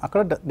కనిపిస్తున్నాయో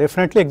అక్కడ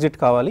డెఫినెట్లీ ఎగ్జిట్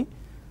కావాలి.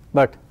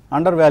 But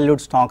under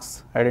valued stocks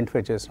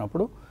identify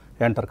చేసినప్పుడు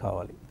ఎంటర్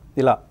కావాలి.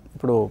 ఇలా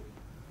ఇప్పుడు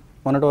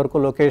మొన్నటి వరకు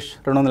లోకేష్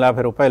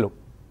 250 రూపాయలు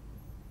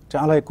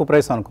చాలా ఎక్కువ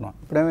ప్రైస్ అనుకున్నాం,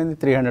 ఇప్పుడేమైంది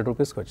 300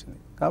 రూపీస్కి వచ్చింది.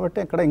 కాబట్టి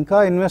ఇక్కడ ఇంకా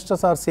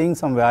investors are seeing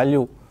some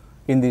value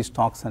in the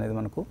stocks అనేది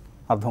మనకు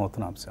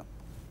అర్థమవుతున్న అంశం.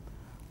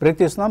 బ్రేక్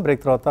తీసుకున్నాం.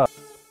 బ్రేక్ తర్వాత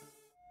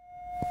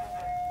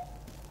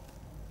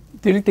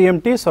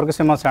TMT,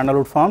 Swargaseema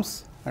sandalwood forms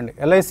and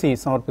LIC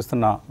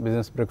సమర్పిస్తున్న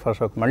బిజినెస్ బ్రేక్ఫాస్ట్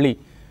షోకి మళ్ళీ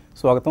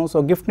స్వాగతం. సో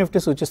గిఫ్ట్ నిఫ్టీ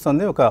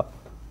సూచిస్తుంది ఒక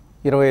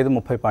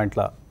 25-30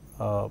 పాయింట్ల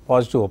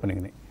పాజిటివ్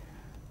ఓపెనింగ్ని.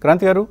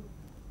 క్రాంతి గారు,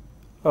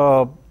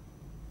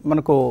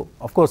 మనకు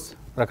అఫ్కోర్స్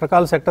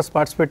రకరకాల సెక్టర్స్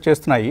పార్టిసిపేట్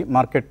చేస్తున్నాయి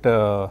మార్కెట్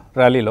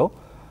ర్యాలీలో.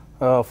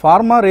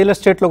 ఫార్మా, రియల్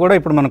ఎస్టేట్లో కూడా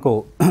ఇప్పుడు మనకు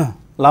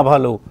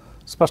లాభాలు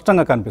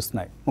స్పష్టంగా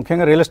కనిపిస్తున్నాయి.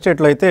 ముఖ్యంగా రియల్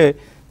ఎస్టేట్లో అయితే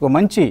ఒక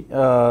మంచి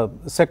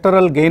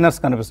సెక్టరల్ గెయినర్స్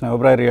కనిపిస్తున్నాయి.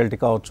 ఒబ్రాయ్ రియల్టీ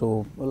కావచ్చు,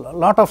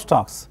 లాట్ ఆఫ్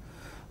స్టాక్స్,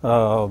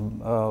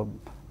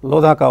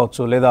 లోధా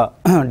కావచ్చు, లేదా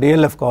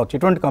డిఎల్ఎఫ్ కావచ్చు,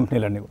 ఇటువంటి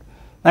కంపెనీలన్నీ కూడా.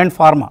 అండ్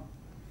ఫార్మా,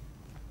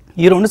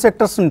 ఈ రెండు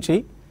సెక్టర్స్ నుంచి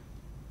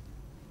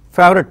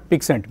ఫేవరెట్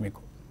పిక్స్ ఏంటి మీకు?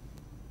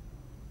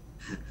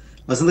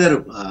 వసంత్ గారు,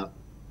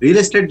 రియల్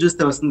ఎస్టేట్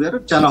చూస్తే వసంత్ గారు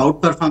చాలా అవుట్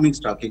పర్ఫార్మింగ్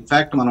స్టాక్.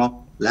 ఇన్ఫాక్ట్ మనం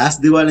లాస్ట్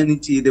దివాళీ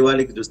నుంచి ఈ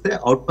దివాళీకి చూస్తే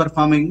అవుట్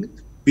పర్ఫార్మింగ్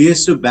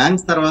పిఎస్యు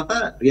బ్యాంక్స్ తర్వాత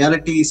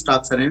రియాలిటీ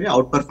స్టాక్స్ అనేవి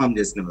అవుట్ పర్ఫార్మ్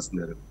చేసినాయి వసంత్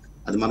గారు.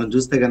 అది మనం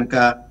చూస్తే కనుక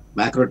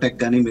మ్యాక్రోటెక్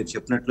కానీ మీరు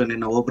చెప్పినట్లు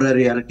నిన్న ఓబ్రా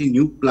రియాలిటీ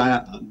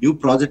న్యూ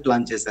ప్రాజెక్ట్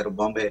లాంచ్ చేశారు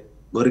బాంబే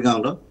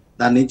గోరిగాంలో.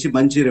 దాని నుంచి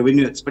మంచి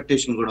రెవెన్యూ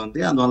ఎక్స్పెక్టేషన్ కూడా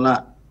ఉంది. అందువల్ల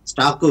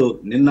స్టాక్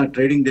నిన్న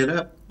ట్రేడింగ్ డేలో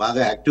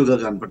బాగా యాక్టివ్ గా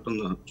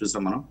కనపడుతుంది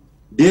చూసాం మనం.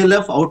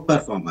 DLF out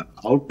performer,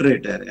 out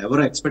rater,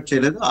 ఎవరు ఎక్స్పెక్ట్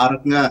చేయలేదు, ఆ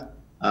రకంగా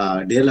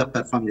డిఎల్ఎఫ్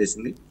పెర్ఫార్మ్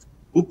చేసింది.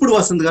 ఇప్పుడు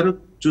వసంత్ గారు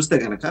చూస్తే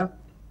కనుక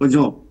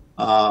కొంచెం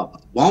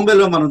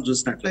బాంబేలో మనం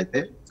చూసినట్లయితే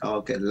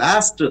ఓకే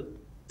లాస్ట్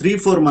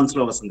 3-4 months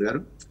లో వసంత్ గారు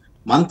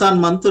month on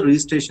month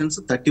registrations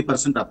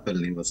 30% up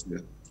వెళ్ళినాయి వసంత్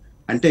గారు.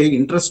 అంటే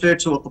ఇంట్రెస్ట్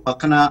రేట్స్ ఒక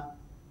పక్కన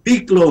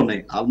పీక్ లో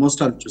ఉన్నాయి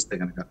ఆల్మోస్ట్ ఆల్ చూస్తే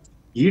కనుక.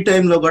 ఈ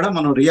టైంలో కూడా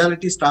మనం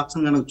రియాలిటీ స్టాక్స్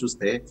కనుక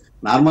చూస్తే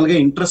నార్మల్ గా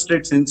ఇంట్రెస్ట్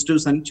రేట్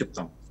సెన్సిటివ్స్ అని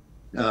చెప్తాం.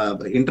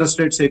 ఇంట్రెస్ట్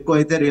రేట్స్ ఎక్కువ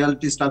అయితే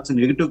రియాలిటీ స్టాక్స్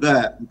నెగిటివ్ గా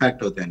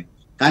ఇంపాక్ట్ అవుతాయని.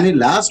 కానీ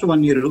last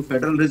 1 year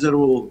federal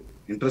reserve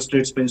interest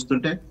rates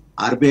పెంచుతుంటే,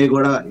 ఆర్బీఐ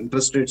కూడా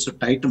interest rates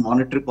tight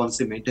monetary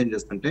policy maintain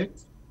చేస్తుంటే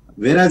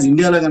వేరాజ్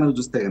ఇండియాలో కనుక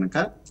చూస్తే కనుక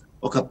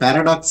ఒక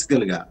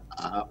పారాడాక్సికల్ గా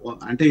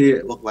అంటే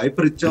ఒక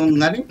వైపరీత్యం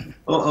కానీ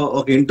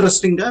ఒక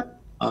ఇంట్రెస్టింగ్ గా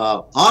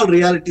all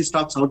reality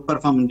stocks out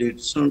performing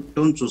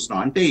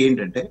చూస్తున్నాం. అంటే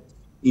ఏంటంటే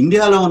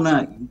ఇండియాలో ఉన్న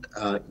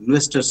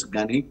ఇన్వెస్టర్స్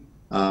కానీ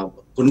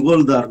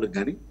కొనుగోలుదారులకు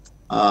కానీ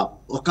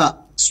ఒక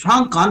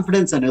స్ట్రాంగ్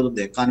కాన్ఫిడెన్స్ అనేది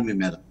ఉంది ఎకానమీ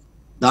మీద.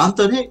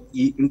 దాంతోనే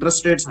ఈ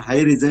ఇంట్రెస్ట్ రేట్స్ హై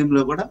రిజైమ్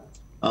లో కూడా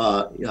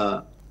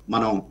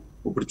మనం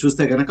ఇప్పుడు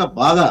చూస్తే కనుక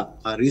బాగా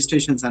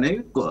రిజిస్ట్రేషన్స్ అనేవి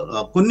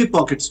కొన్ని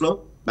పాకెట్స్ లో,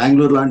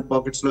 బెంగళూరు లాంటి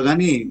పాకెట్స్ లో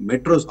కానీ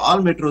మెట్రోస్,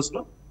 ఆల్ మెట్రోస్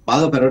లో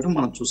బాగా పెరగడం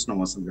మనం చూస్తున్నాం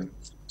వసంత్ గారు.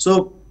 సో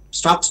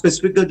స్టాక్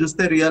స్పెసిఫిక్ గా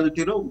చూస్తే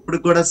రియాలిటీలో ఇప్పుడు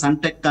కూడా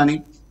సన్టెక్ కానీ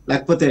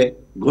లేకపోతే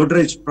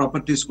గోడ్రేజ్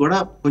ప్రాపర్టీస్ కూడా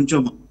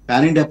కొంచెం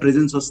పాన్ ఇండియా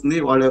ప్రెజెన్స్ వస్తుంది.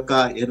 వాళ్ళ యొక్క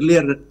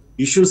ఎర్లియర్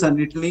ఇష్యూస్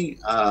అన్నిటిని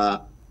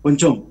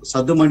కొంచెం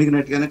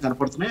సద్దుమణిగినట్టుగానే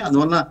కనపడుతున్నాయి.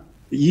 అందువల్ల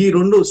ఈ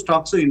రెండు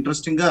స్టాక్స్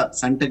ఇంట్రెస్టింగ్ గా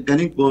సన్టెక్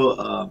కానీ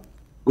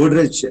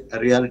గోడ్రేజ్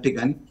రియాలిటీ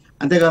కానీ,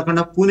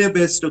 అంతేకాకుండా పూణే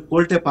బేస్డ్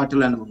కోల్టే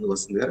పాటిల్ అని ముందు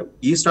వస్తుంది గారు.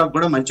 ఈ స్టాక్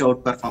కూడా మంచి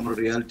అవుట్ పర్ఫార్మర్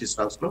రియాలిటీ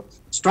స్టాక్స్ లో.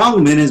 స్ట్రాంగ్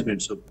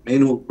మేనేజ్మెంట్స్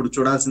నేను ఇప్పుడు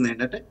చూడాల్సింది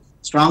ఏంటంటే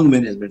స్ట్రాంగ్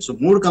మేనేజ్మెంట్స్.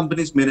 3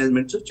 కంపెనీస్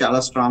మేనేజ్మెంట్స్ చాలా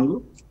స్ట్రాంగ్,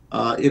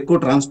 ఎక్కువ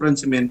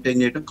ట్రాన్స్పరెన్సీ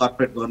మెయింటైన్ చేయడం,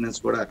 కార్పొరేట్ గవర్నెన్స్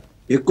కూడా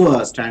ఎక్కువ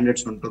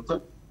స్టాండర్డ్స్ ఉండటంతో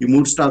ఈ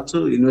 3 stocks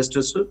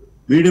investors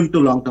medium to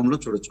long term లో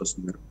చూడొచ్చు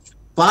వస్తుంది గారు.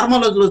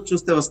 ఫార్మాలో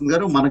చూస్తే వస్తుంది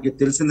గారు, మనకి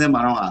తెలిసిందే,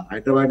 మనం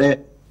హైదరాబాదే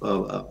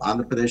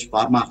Andhra Pradesh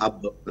pharma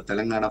hub,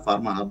 Telangana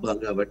pharma hub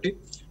కాబట్టి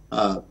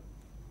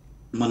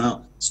మన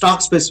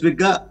స్టాక్ స్పెసిఫిక్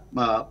గా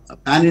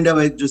పాన్ ఇండియా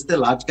వైపు చూస్తే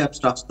లార్జ్ క్యాప్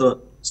స్టాక్స్ తో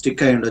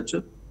స్టిక్ అయి ఉండొచ్చు.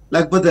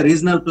 లేకపోతే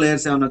రీజనల్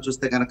ప్లేయర్స్ ఏమైనా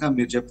చూస్తే కనుక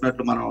మీరు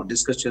చెప్పినట్లు మనం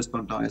డిస్కస్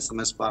చేసుకుంటాం,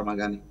 SMS ఫార్మా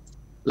కానీ,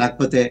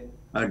 లేకపోతే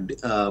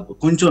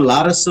కొంచెం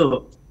లారస్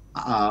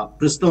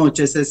ప్రస్తుతం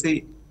వచ్చేసేసి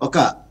ఒక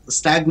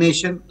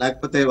స్టాగ్నేషన్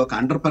లేకపోతే ఒక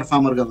అండర్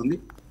పర్ఫార్మర్ గా ఉంది,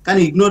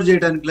 కానీ ఇగ్నోర్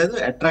చేయడానికి లేదు.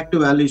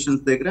 అట్రాక్టివ్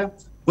వాల్యుయేషన్స్ దగ్గర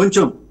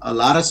కొంచెం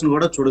లారస్ ను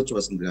కూడా చూడొచ్చు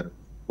వసంత్ గారు.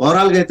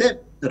 ఓవరాల్ గా అయితే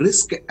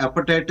రిస్క్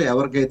అపటైట్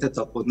ఎవరికైతే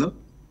తక్కువ ఉందో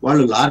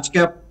వాళ్ళు లార్జ్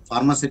క్యాప్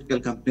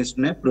ఫార్మాసిటికల్ కంపెనీస్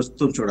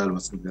ప్రస్తుతం చూడాలి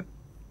వసంత్ గారు.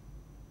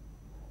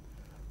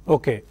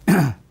 ఓకే,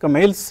 ఇక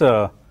మెయిల్స్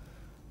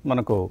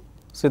మనకు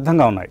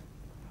సిద్ధంగా ఉన్నాయి.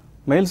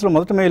 మెయిల్స్లో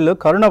మొదటి మెయిల్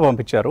కరుణ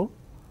పంపించారు.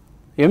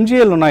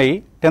 MGL ఉన్నాయి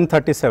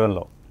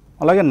 1037లో,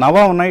 అలాగే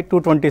నవా ఉన్నాయి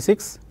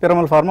 226,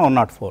 పిరమల్ ఫార్మా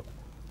 104.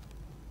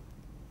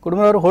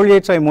 కుటుంబారు హోల్డ్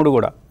చేయొచ్చు ఈ 3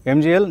 కూడా,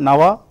 MGL,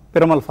 నవా,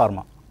 పిరమల్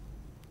ఫార్మా.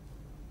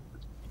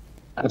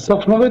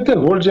 అయితే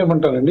హోల్డ్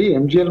చేయమంటారండి.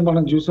 MGL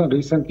మనం చూసాం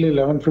రీసెంట్లీ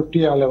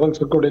 1150 ఆ లెవెల్స్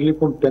కూడా వెళ్ళి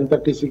ఇప్పుడు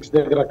 1036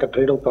 దగ్గర అక్కడ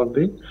ట్రేడ్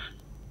అవుతుంది.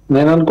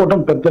 నేను అనుకోవటం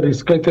పెద్ద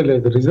రిస్క్ అయితే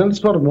లేదు.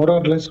 Results for more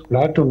or less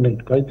flat ఉన్నాయి.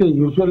 అయితే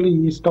యూజువల్లీ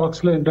ఈ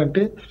స్టాక్స్ లో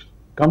ఏంటంటే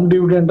కమ్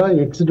డివిడెండా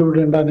ఎక్స్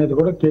డివిడెండా అనేది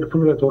కూడా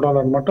కేర్ఫుల్ గా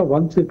చూడాలన్నమాట.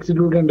 వన్స్ ఎక్స్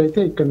డివిడెండ్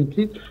అయితే ఇక్కడ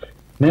నుంచి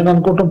నేను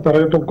అనుకోవటం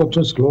పెరగటం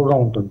కొంచెం స్లోగా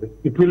ఉంటుంది.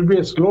 It will be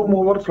slow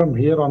mover from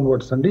here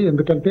onwards అండి.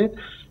 ఎందుకంటే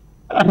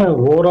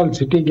ఓవరాల్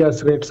సిటీ గ్యాస్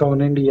రేట్స్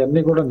అవనండి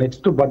ఇవన్నీ కూడా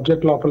నెక్స్ట్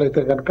బడ్జెట్ లోపల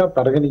అయితే కనుక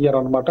పెరగనియ్యారు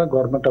అనమాట.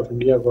 గవర్నమెంట్ ఆఫ్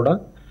ఇండియా కూడా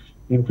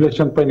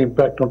ఇన్ఫ్లేషన్ పైన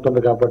ఇంపాక్ట్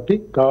ఉంటుంది కాబట్టి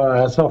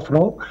యాజ్ ఆఫ్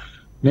నౌ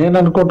నేను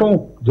అనుకోవటం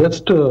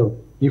just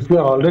if you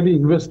already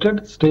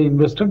invested stay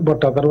invested,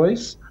 but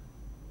otherwise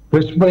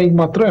fresh buying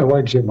మాత్రం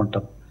అవాయిడ్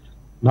చేయమంటాం.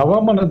 నవా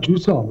మనం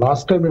చూసాం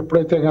లాస్ట్ టైం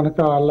ఎప్పుడైతే కనుక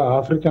వాళ్ళ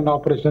ఆఫ్రికన్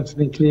ఆపరేషన్స్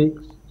నుంచి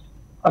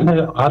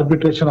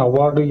ఆర్బిట్రేషన్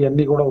అవార్డు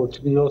ఇవన్నీ కూడా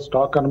వచ్చినాయో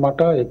స్టాక్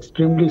అనమాట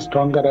ఎక్స్ట్రీమ్లీ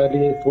స్ట్రాంగ్ గా ర్యాలీ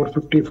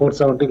 450,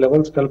 470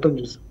 లెవెల్స్ వెళ్ళటం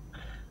చూసాం.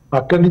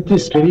 అక్కడి నుంచి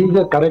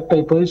స్టడీగా కరెక్ట్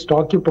అయిపోయి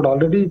స్టాక్ ఇప్పుడు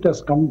already it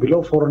has come below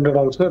 400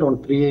 also,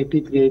 around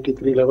 380,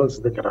 383 levels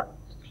దగ్గర.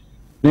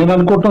 నేను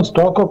అనుకుంటాం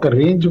స్టాక్ ఒక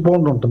రేంజ్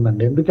బౌండ్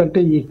ఉంటుందండి. ఎందుకంటే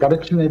ఈ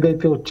కరెక్షన్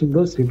ఏదైతే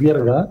వచ్చిందో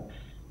సివియర్ గా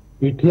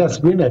it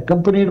has been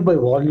accompanied by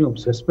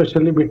volumes,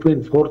 especially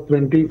between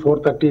 420,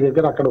 430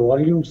 దగ్గర అక్కడ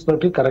వాల్యూమ్స్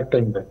తోటి కరెక్ట్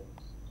అయింది.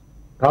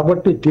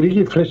 కాబట్టి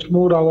తిరిగి ఫ్రెష్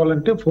మూవ్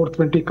రావాలంటే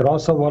 420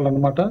 క్రాస్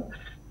అవ్వాలన్నమాట.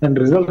 అండ్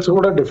రిజల్ట్స్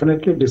కూడా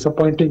డెఫినెట్లీ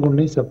డిసప్పాయింటింగ్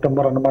ఉన్నాయి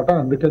సెప్టెంబర్ అనమాట.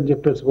 అందుకని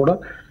చెప్పేసి కూడా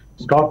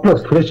స్టాక్ లో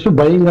ఫ్రెష్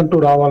బయింగ్ అంటూ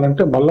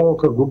రావాలంటే మళ్ళీ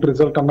ఒక గుడ్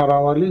రిజల్ట్ అన్న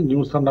రావాలి,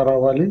 న్యూస్ అన్న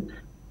రావాలి.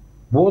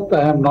 Both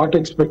I'm not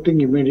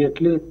expecting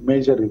immediately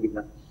major ఇది.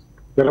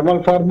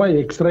 Piramal pharma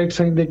X right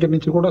sign దగ్గర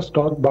నుంచి కూడా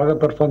స్టాక్ బాగా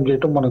పెర్ఫార్మ్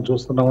చేయటం మనం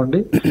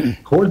చూస్తున్నామండి.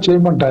 Hold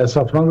చేయమంట as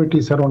of now it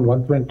is around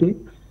 120.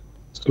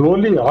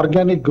 Slowly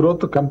organic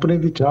growth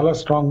కంపెనీది చాలా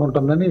స్ట్రాంగ్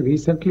ఉంటుందని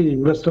రీసెంట్లీ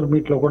ఇన్వెస్టర్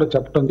మీట్ లో కూడా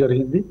చెప్పడం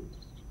జరిగింది.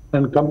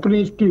 అండ్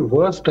కంపెనీస్ కి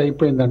వర్స్ట్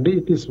అయిపోయిందండి.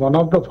 It is one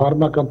of the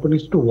pharma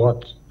companies to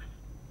watch.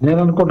 నేను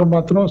అనుకోవడం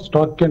మాత్రం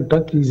stock can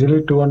touch easily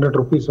 200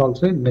 rupees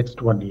also in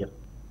next 1 year.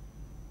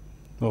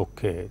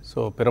 Okay,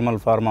 so Piramal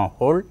pharma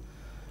hold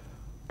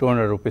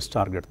 200 rupees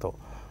టార్గెట్తో.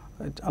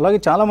 అలాగే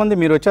చాలామంది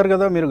మీరు వచ్చారు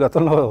కదా, మీరు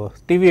గతంలో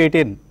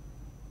TV18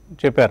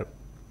 చెప్పారు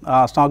ఆ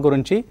స్టాక్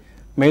గురించి,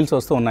 మెయిల్స్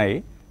వస్తూ ఉన్నాయి.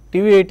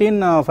 TV18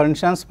 ఫర్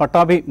ఇన్స్టాన్స్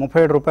పట్టాభి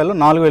 37 రూపాయలు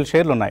 4000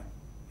 షేర్లు ఉన్నాయి,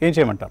 ఏం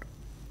చేయమంటారు?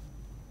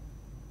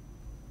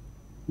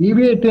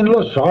 TV18 లో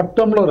షార్ట్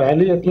టర్మ్ లో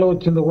ర్యాలీ ఎట్లా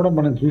వచ్చిందో కూడా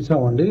మనం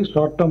చూసామండి.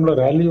 షార్ట్ టర్మ్ లో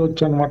ర్యాలీ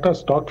వచ్చి అనమాట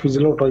స్టాక్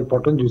ఫిజిల్ అవుట్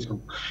అయిపోవటం చూసాం.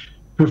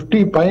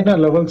 50 పైన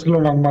లెవెల్స్ లో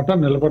అనమాట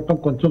నిలబడటం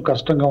కొంచెం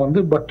కష్టంగా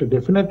ఉంది. But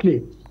definitely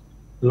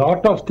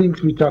lot of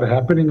things which are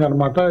happening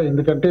అనమాట.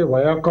 ఎందుకంటే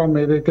వయాకామ్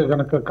ఏదైతే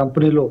కనుక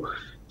కంపెనీలో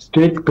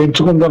స్టేక్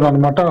పెంచుకుందో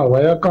అనమాట, ఆ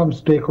వయాకామ్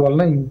స్టేక్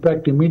వలన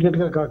ఇంపాక్ట్ ఇమీడియట్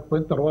గా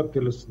కాకపోయిన తర్వాత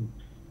తెలుస్తుంది.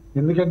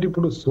 ఎందుకంటే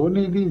ఇప్పుడు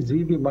సోనీది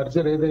జీది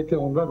మర్జర్ ఏదైతే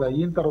ఉందో అది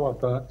అయిన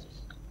తర్వాత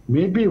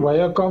maybe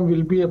Viacom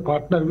will be a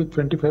partner with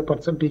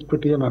 25%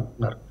 equity అని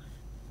అంటున్నారు.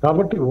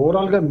 కాబట్టి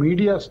ఓవరాల్ గా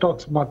మీడియా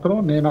స్టాక్స్ మాత్రం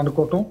నేను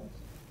అనుకోవటం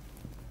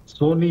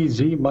సోనీ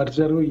జీ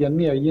మర్జర్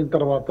ఇవన్నీ అయిన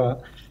తర్వాత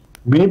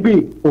మేబీ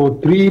ఓ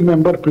 3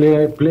 మెంబర్ ప్లే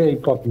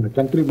అయిపోతుంది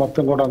కంట్రీ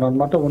మొత్తం కూడా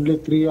అనమాట. ఓన్లీ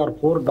 3 or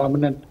 4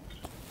 డామినెంట్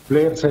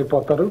ప్లేయర్స్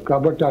అయిపోతారు.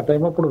 కాబట్టి ఆ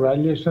టైం అప్పుడు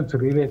వాల్యుయేషన్స్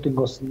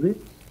రీరేటింగ్ వస్తుంది.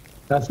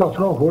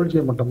 లో హోల్డ్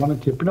చేయమంటాం. మనం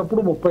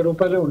చెప్పినప్పుడు 30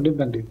 రూపాయలే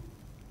ఉండిందండి.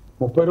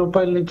 30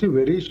 రూపాయల నుంచి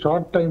వెరీ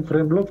షార్ట్ టైం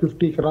ఫ్రేమ్ లో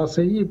 50 క్రాస్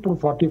అయ్యి ఇప్పుడు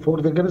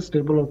 44 దగ్గర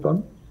స్టేబుల్ అవుతాను.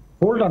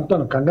 హోల్డ్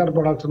అంటాను, కంగారు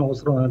పడాల్సిన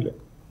అవసరం ఏం లేదు.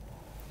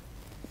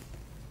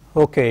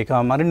 ఓకే, ఇక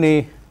మరిన్ని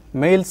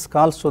మెయిల్స్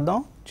కాల్స్ చూద్దాం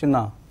చిన్న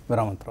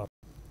విరామం తర్వాత.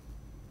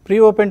 ప్రీ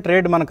ఓపెన్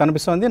ట్రేడ్ మనకు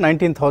కనిపిస్తుంది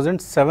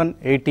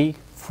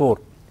 19,784.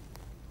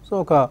 సో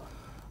ఒక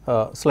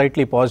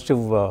స్లైట్లీ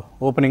పాజిటివ్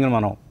ఓపెనింగ్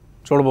మనం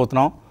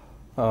చూడబోతున్నాం.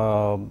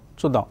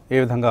 చూద్దాం ఏ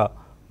విధంగా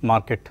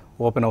మార్కెట్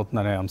ఓపెన్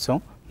అవుతుందనే అంశం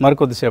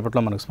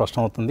మరికొద్దిసేపట్లో మనకు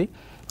స్పష్టమవుతుంది.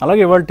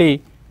 అలాగే ఇవాళ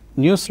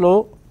న్యూస్లో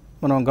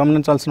మనం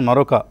గమనించాల్సిన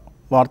మరొక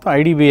వార్త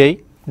IDBI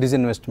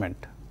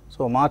disinvestment.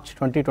 So March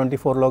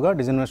 2024లోగా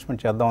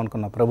disinvestment చేద్దాం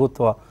అనుకున్న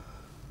ప్రభుత్వ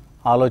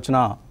ఆలోచన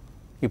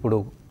ఇప్పుడు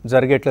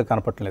జరిగేట్లేదు,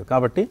 కనపట్టలేదు.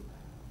 కాబట్టి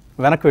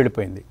వెనక్కి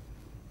వెళ్ళిపోయింది.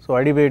 సో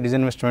ఐడిబిఐ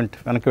డిజిన్వెస్ట్మెంట్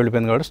వెనక్కి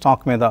వెళ్ళిపోయింది కాబట్టి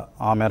స్టాక్ మీద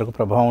ఆ మేరకు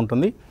ప్రభావం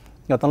ఉంటుంది.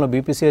 గతంలో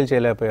బీపీసీఎల్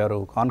చేయలేకపోయారు,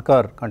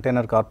 కాన్కార్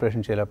కంటైనర్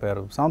కార్పొరేషన్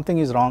చేయలేకపోయారు.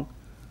 Something is wrong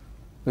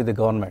with the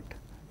government.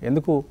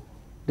 ఎందుకు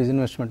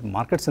డిజిన్వెస్ట్మెంట్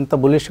మార్కెట్స్ ఇంత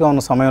బులిష్గా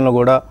ఉన్న సమయంలో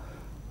కూడా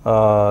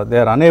they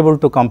are unable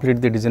to complete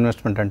the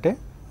disinvestment అంటే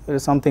there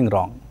is something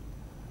wrong.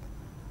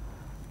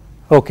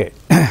 Okay,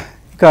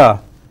 ఇక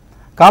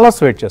కాలర్స్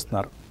వెయిట్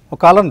చేస్తున్నారు. ఒక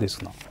కాలర్ని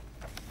తీసుకుందాం.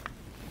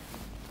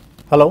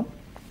 హలో.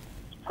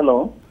 హలో,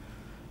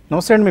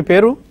 నమస్తే అండి, మీ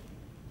పేరు?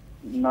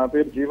 నా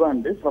పేరు జీవా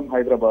అండి, ఫ్రమ్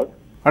హైదరాబాద్.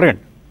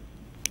 అడగండి.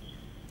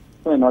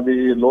 నాది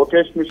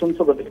లోకేష్ మిషన్స్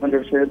ఒక 300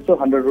 షేర్స్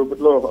 100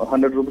 రూపీస్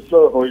లో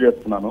హోల్డ్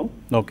చేస్తున్నాను.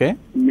 ఓకే.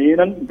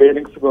 మీరన్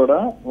బేరింగ్స్ కూడా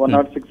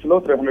 106 లో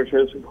 300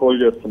 షేర్స్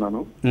హోల్డ్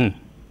చేస్తున్నాను.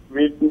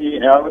 వీటిని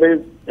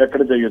యావరేజ్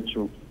ఎక్కడ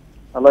చేయొచ్చు?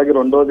 అలాగే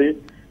రెండోది,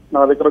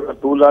 నా దగ్గర ఒక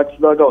 2 lakhs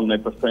దాకా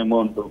ఉన్నాయి ప్రస్తుతం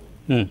అమౌంట్.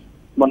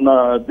 మొన్న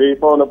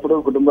దీపావళప్పుడు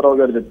కుటుంబరావు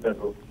గారు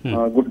చెప్పారు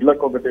గుడ్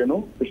లక్ ఒకటేను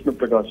విష్ణు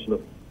ప్రకాష్ లో.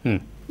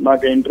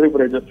 నాకు ఎంట్రీ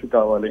ప్రైజెస్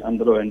కావాలి,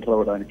 అందులో ఎంటర్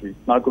అవ్వడానికి.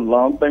 నాకు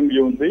లాంగ్ టైం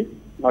వ్యూ ఉంది,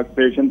 నాకు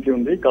పేషెన్సీ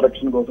ఉంది,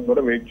 కరెక్షన్ కోసం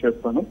కూడా వెయిట్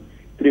చేస్తాను.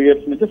 3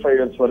 years నుంచి 5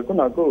 years వరకు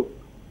నాకు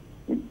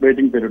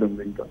వెయిటింగ్ పీరియడ్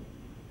ఉంది.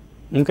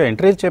 ఇంకా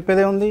ఎంట్రీ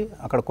చెప్పేదే ఉంది,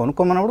 అక్కడ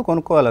కొనుక్కోమన్నప్పుడు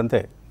కొనుక్కోవాలి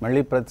అంతే.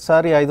 మళ్ళీ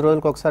ప్రతిసారి 5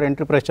 రోజులకు ఒకసారి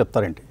ఎంట్రీ ప్రైస్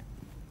చెప్తారేంటి?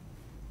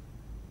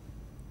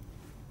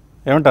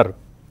 ఏమంటారు?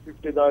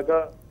 50 దాకా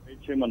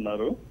వెయిట్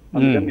చేయమన్నారు,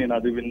 అందుకని నేను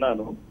అది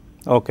విన్నాను.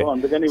 ఓకే,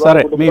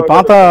 సరే, మీ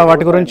పాత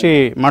వాటి గురించి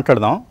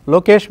మాట్లాడదాం.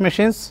 Lokesh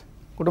machines,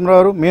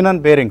 Kutumbarao, Menon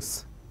bearings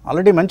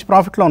already మంచి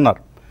ప్రాఫిట్లో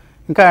ఉన్నారు,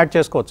 ఇంకా యాడ్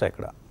చేసుకోవచ్చా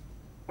ఇక్కడ?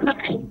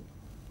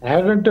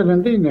 యాడ్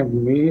అంటేనండి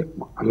మీ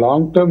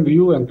లాంగ్ టర్మ్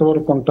వ్యూ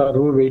ఎంతవరకు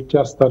ఉంటారు, వెయిట్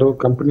చేస్తారు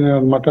కంపెనీ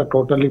అనమాట.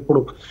 టోటల్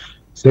ఇప్పుడు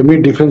సెమీ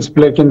డిఫెన్స్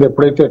ప్లే కింద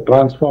ఎప్పుడైతే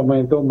ట్రాన్స్ఫార్మ్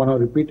అయిందో మనం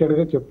రిపీటెడ్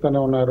గా చెప్తానే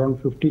ఉన్నాం. అరౌండ్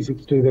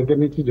 50-60 దగ్గర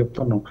నుంచి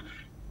చెప్తున్నాం.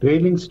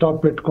 ట్రైలింగ్ స్టాప్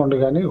పెట్టుకోండి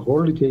కానీ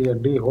హోల్డ్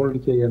చేయండి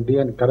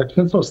అని.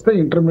 కరెక్షన్స్ వస్తే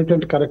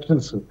intermediate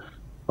corrections.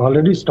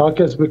 Already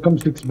stock Hess become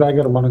 6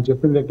 bagger మనం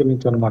చెప్పిన దగ్గర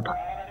నుంచి అనమాట.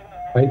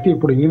 అయితే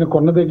ఇప్పుడు ఈయన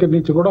కొన్న దగ్గర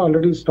నుంచి కూడా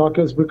already stock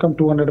Hess become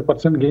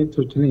 200% gains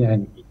వచ్చినాయి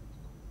ఆయనకి.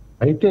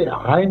 అయితే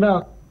ఆయన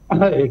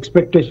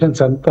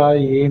ఎక్స్పెక్టేషన్స్ అంతా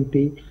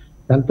ఏంటి,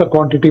 ఎంత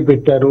క్వాంటిటీ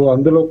పెట్టారు,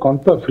 అందులో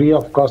కొంత ఫ్రీ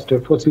ఆఫ్ కాస్ట్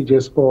ఎఫ్ఓసి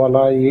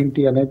చేసుకోవాలా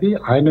ఏంటి అనేది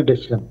ఆయన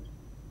decision.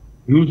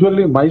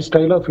 Usually my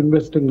style of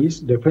investing is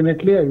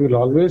definitely I will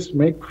always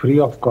make free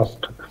of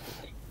cost.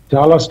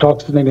 చాలా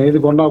స్టాక్స్ నేను ఏది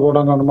కొన్నా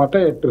కూడా అనమాట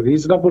at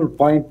reasonable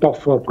point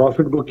of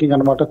profit booking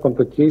అనమాట కొంత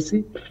చేసి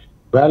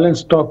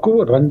బ్యాలెన్స్ స్టాక్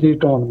రన్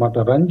చేయటం అనమాట.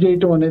 రన్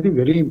చేయటం అనేది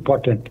వెరీ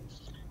ఇంపార్టెంట్.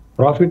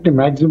 ప్రాఫిట్ ని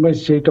మ్యాక్సిమైజ్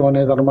చేయటం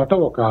అనేది అనమాట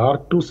ఒక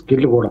ఆర్ట్ టు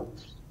స్కిల్ కూడా.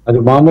 అది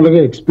మామూలుగా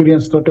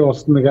ఎక్స్పీరియన్స్ తోటే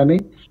వస్తుంది కానీ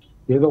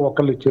ఏదో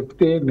ఒకళ్ళు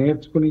చెప్తే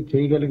నేర్చుకుని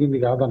చేయగలిగింది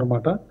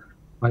కాదనమాట.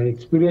 ఆ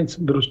ఎక్స్పీరియన్స్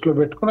దృష్టిలో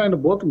పెట్టుకుని ఆయన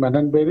both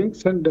Menon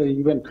bearings and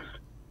even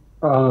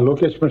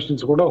Lokesh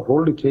machines కూడా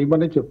హోల్డ్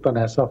చేయమని చెప్తాను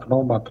యాజ్ ఆఫ్ నో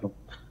మాత్రం.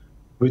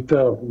 With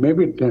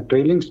maybe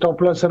trailing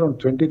stop loss around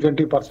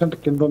 20%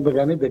 కింద ఉంది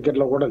కానీ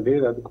దగ్గరలో కూడా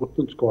లేదు, అది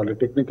గుర్తుంచుకోవాలి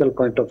టెక్నికల్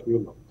పాయింట్ ఆఫ్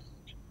వ్యూలో.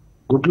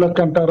 గుడ్ లక్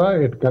అంటారా?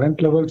 ఎట్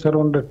కరెంట్ లెవెల్స్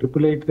అరౌండ్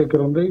 888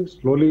 దగ్గర ఉంది.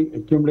 స్లోలీ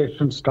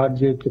అక్యుములేషన్ స్టార్ట్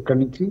చేయొచ్చు ఇక్కడి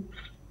నుంచి.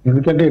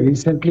 ఎందుకంటే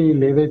రీసెంట్లీ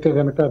ఏదైతే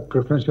కనుక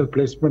ప్రిఫరెన్షియల్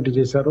ప్లేస్మెంట్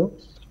చేశారో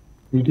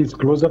ఇట్ ఈస్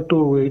క్లోజర్ టు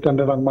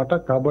 800 అనమాట.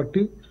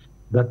 కాబట్టి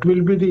that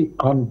will be the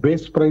on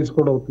base price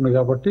కూడా అవుతుంది.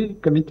 కాబట్టి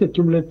ఇక్కడ నుంచి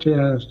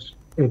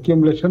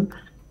అక్యుములేషన్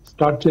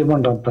స్టార్ట్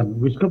చేయమని అంటాను.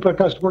 విష్ణు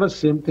ప్రకాష్ కూడా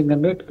సేమ్ థింగ్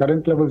అండి.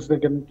 కరెంట్ లెవెల్స్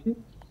దగ్గర నుంచి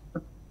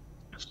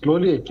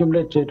స్లోలీ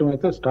అక్యుములేట్ చేయడం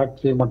అయితే స్టార్ట్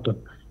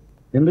చేయమంటాను.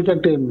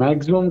 ఎందుకంటే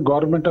maximum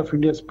government of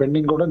India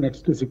spending కూడా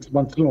నెక్స్ట్ 6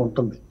 months లో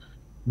ఉంటుంది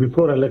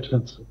బిఫోర్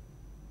ఎలక్షన్స్.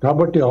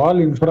 కాబట్టి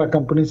all infra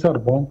companies are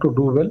bound to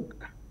do well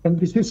and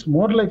this is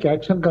more like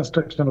action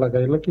construction లాగా.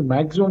 వీళ్ళకి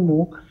మాక్సిమం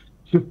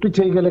షిఫ్ట్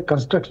చేయగల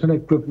కన్స్ట్రక్షన్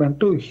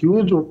ఎక్విప్మెంట్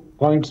హ్యూజ్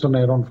పాయింట్స్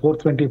ఉన్నాయి, around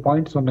 420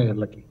 points ఉన్నాయి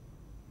వీళ్ళకి.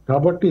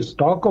 కాబట్టి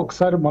స్టాక్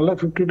ఒకసారి మళ్ళీ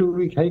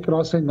 52-week హై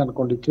క్రాస్ అయింది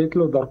అనుకోండి,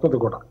 చేతిలో దొరకదు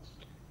కూడా.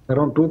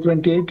 Around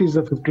 228 is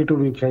the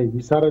 52-week high.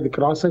 ఈసారి అది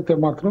క్రాస్ అయితే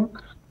మాత్రం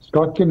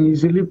stock can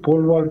easily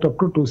pole vault up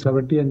to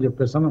 270 అని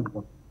చెప్పేసి అని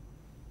అనుకోండి.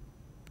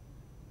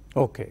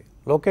 ఓకే,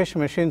 లోకేష్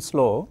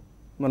మెషిన్స్లో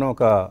మనం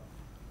ఒక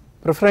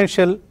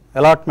ప్రిఫరెన్షియల్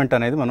అలాట్మెంట్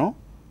అనేది మనం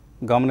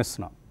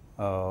గమనిస్తున్నాం.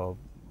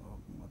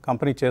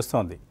 కంపెనీ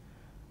చేస్తోంది.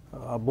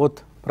 బోత్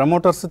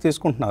ప్రమోటర్స్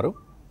తీసుకుంటున్నారు,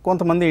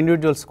 కొంతమంది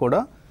ఇండివిజువల్స్ కూడా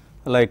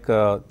లైక్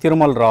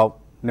తిరుమల రావ్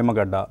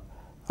నిమ్మగడ్డ,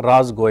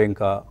 రాజ్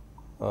గోయంకా,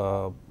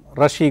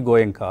 రషీ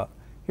గోయంకా,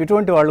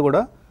 ఇటువంటి వాళ్ళు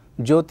కూడా,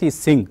 జ్యోతి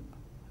సింగ్,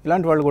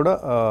 ఇలాంటి వాళ్ళు కూడా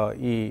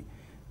ఈ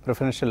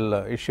ప్రిఫరెన్షియల్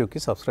ఇష్యూకి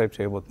సబ్స్క్రైబ్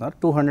చేయబోతున్నారు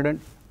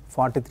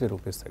 243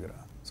 రూపీస్ దగ్గర.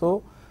 సో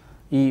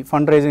ఈ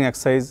ఫండ్ రైజింగ్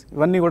ఎక్సర్సైజ్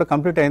ఇవన్నీ కూడా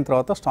కంప్లీట్ అయిన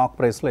తర్వాత స్టాక్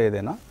ప్రైస్లో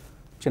ఏదైనా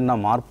చిన్న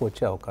మార్పు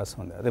వచ్చే అవకాశం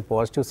ఉంది. అదే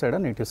పాజిటివ్ సైడ్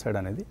నెగిటివ్ సైడ్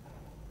అనేది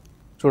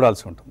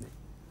చూడాల్సి ఉంటుంది.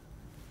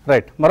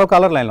 రైట్, మరో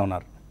కాలర్ లైన్లో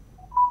ఉన్నారు.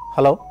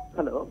 హలో.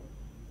 హలో,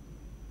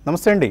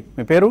 నమస్తే అండి,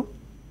 మీ పేరు?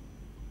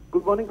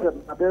 గుడ్ మార్నింగ్ సార్,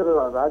 నా పేరు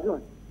రాజు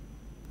అండి.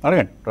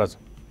 అడగండి రాజు.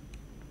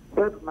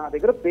 సార్, నా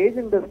దగ్గర పేజ్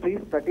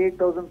ఇండస్ట్రీస్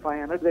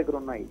 38,500 దగ్గర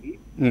ఉన్నాయి.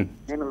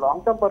 నేను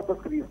లాంగ్ టర్మ్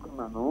పర్పస్ కి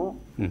తీసుకున్నాను,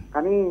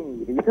 కానీ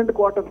రీసెంట్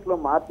క్వార్టర్స్ లో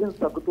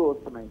మార్జిన్స్ తగ్గుతూ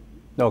వస్తున్నాయి.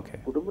 ఓకే,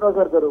 కుటుంబరావు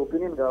సార్ గారు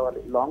ఒపీనియన్ కావాలి.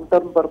 లాంగ్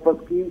టర్మ్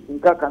పర్పస్ కి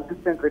ఇంకా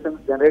కన్సిస్టెంట్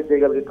రిటర్న్స్ జనరేట్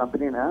చేయగలిగే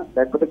కంపెనీనా,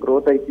 లేకపోతే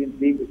గ్రోత్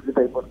అయిపోయింది ఎగ్జిట్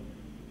అయిపోతుంది?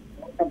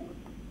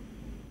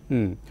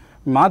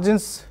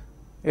 మార్జిన్స్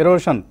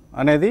ఎరోషన్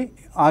అనేది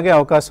ఆగే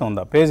అవకాశం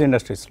ఉందా పేజ్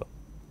ఇండస్ట్రీస్లో?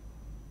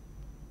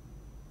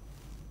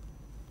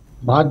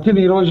 మార్జిన్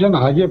ఈరోజన్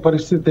ఆగే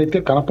పరిస్థితి అయితే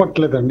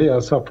కనపట్లేదండి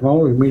యాజ్ ఆఫ్ నౌ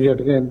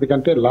ఇమీడియట్ గా.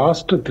 ఎందుకంటే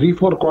లాస్ట్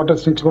 3-4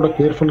 క్వార్టర్స్ నుంచి కూడా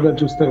కేర్ఫుల్ గా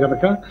చూస్తే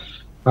కనుక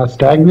ఆ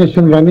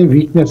స్టాగ్నేషన్ కానీ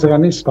వీక్నెస్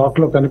కానీ స్టాక్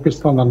లో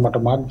కనిపిస్తుంది అనమాట,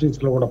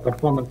 మార్జిన్స్ లో కూడా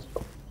పెర్ఫార్మెన్స్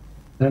లో.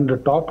 అండ్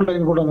టాప్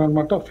లైన్ కూడా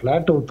అనమాట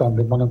ఫ్లాట్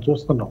అవుతుంది మనం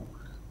చూస్తున్నాం.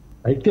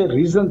 అయితే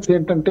రీజన్స్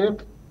ఏంటంటే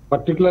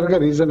పర్టికులర్ గా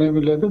రీజన్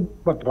ఏమీ లేదు,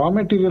 బట్ రా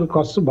మెటీరియల్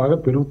కాస్ట్ బాగా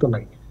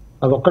పెరుగుతున్నాయి,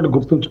 అదొక్కటి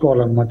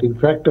గుర్తుంచుకోవాలన్నమాట.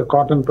 ఇన్ఫాక్ట్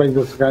కాటన్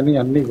ప్రైజెస్ కానీ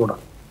అన్నీ కూడా.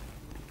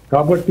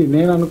 కాబట్టి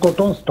నేను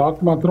అనుకోవటం స్టాక్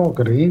మాత్రం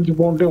ఒక రేంజ్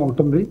బౌండే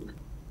ఉంటుంది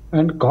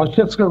అండ్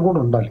కాషియస్ గా కూడా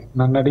ఉండాలి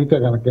నన్ను అడిగితే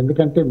కనుక.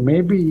 ఎందుకంటే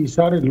మేబీ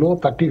ఈసారి లో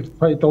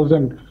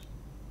 35,000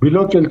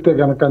 బిలోకి వెళ్తే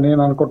కనుక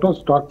నేను అనుకోవటం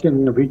stock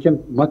can weaken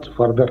much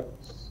further.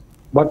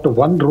 But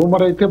one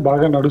rumour అయితే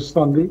బాగా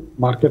నడుస్తుంది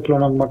మార్కెట్లో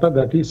అనమాట.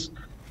 దట్ ఈస్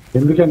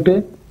ఎందుకంటే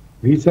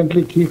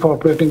recently chief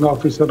operating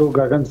officer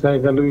Gagan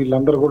Saigal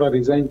వీళ్ళందరూ కూడా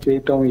రిజైన్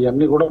చేయటం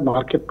ఇవన్నీ కూడా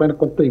మార్కెట్ పైన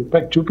కొంత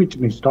ఇంపాక్ట్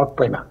చూపించినాయి స్టాక్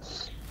పైన.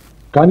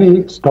 కానీ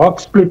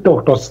స్టాక్ స్ప్లిట్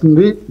ఒకటి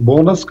వస్తుంది,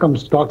 బోనస్ కమ్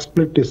స్టాక్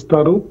స్ప్లిట్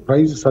ఇస్తారు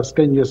ప్రైస్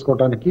సస్టైన్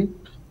చేసుకోవడానికి.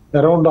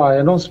 అరౌండ్ ఆ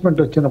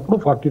అనౌన్స్మెంట్ వచ్చినప్పుడు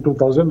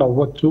 42,000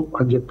 అవ్వచ్చు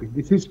అని చెప్పి.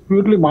 This is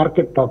purely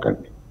market talk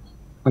అండి,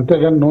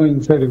 అంతేగాని no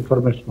inside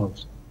information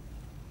also.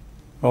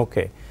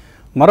 Okay,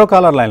 మరో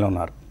కాలర్ లైన్లో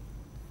ఉన్నారు.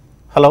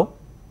 హలో.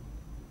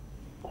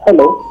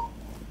 హలో,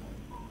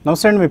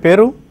 నమస్తే అండి, మీ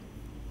పేరు?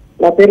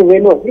 నా పేరు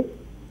వేణు అండి.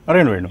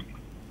 అడగండి వేణు.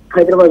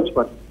 హైదరాబాద్ నుంచి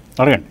మాట్లాడు.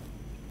 అడగండి.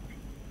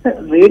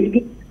 రేట్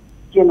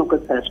గెయిన్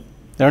ఒకటి సార్.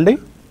 ఏమండి?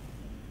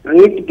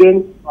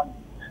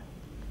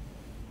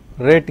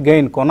 Rate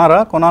gain కొనారా,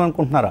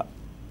 కొనాలనుకుంటున్నారా?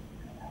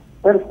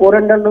 సార్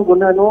 400 లో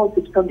కొన్నాను,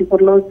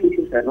 624 లో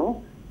తీసేసాను,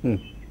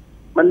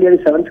 మళ్ళీ అది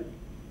 7.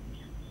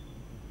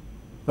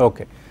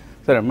 ఓకే,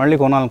 సరే, మళ్ళీ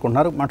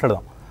కొనాలనుకుంటున్నారు,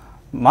 మాట్లాడదాం.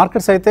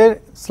 మార్కెట్స్ అయితే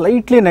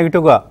స్లైట్లీ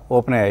నెగిటివ్గా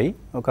ఓపెన్ అయ్యాయి,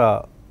 ఒక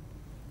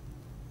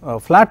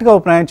ఫ్లాట్గా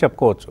ఓపెన్ అయ్యాయని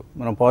చెప్పుకోవచ్చు.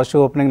 మనం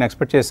పాజిటివ్ ఓపెనింగ్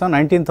ఎక్స్పెక్ట్ చేసాం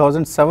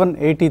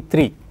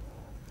 19,783.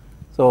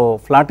 సో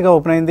ఫ్లాట్గా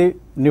ఓపెన్ అయింది.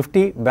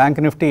 నిఫ్టీ, బ్యాంక్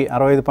నిఫ్టీ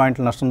 65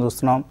 పాయింట్ల నష్టం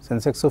చూస్తున్నాం.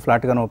 సెన్సెక్స్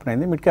ఫ్లాట్గానే ఓపెన్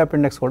అయింది. మిడ్ క్యాప్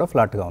ఇండెక్స్ కూడా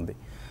ఫ్లాట్గా ఉంది.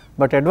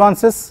 బట్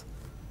అడ్వాన్సెస్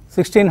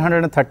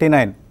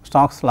 1,639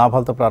 స్టాక్స్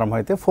లాభాలతో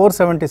ప్రారంభమైతే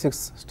 476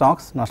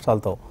 స్టాక్స్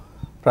నష్టాలతో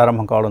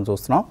ప్రారంభం కావడం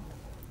చూస్తున్నాం.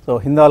 So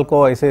Hindalco,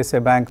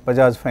 ICICI bank,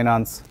 Bajaj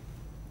finance,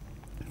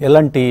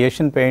 L&T,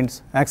 Asian paints,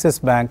 axis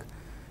bank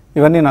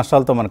ఇవన్నీ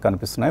నష్టాలతో మనకు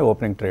కనిపిస్తున్నాయి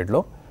ఓపెనింగ్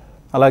ట్రేడ్లో.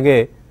 అలాగే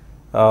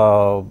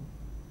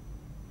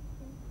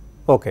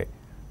okay,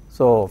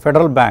 so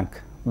federal bank,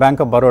 bank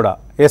of Baroda,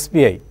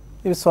 SBI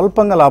ఇవి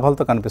స్వల్పంగా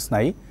లాభాలతో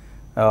కనిపిస్తున్నాయి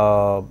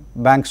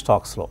బ్యాంక్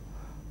స్టాక్స్లో.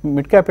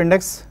 మిడ్ క్యాప్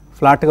ఇండెక్స్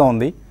ఫ్లాట్గా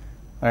ఉంది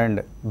అండ్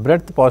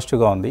బ్రెడ్త్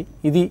పాజిటివ్గా ఉంది.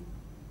 ఇది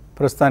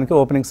ప్రస్తుతానికి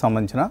ఓపెనింగ్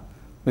సంబంధించిన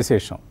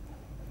విశేషం.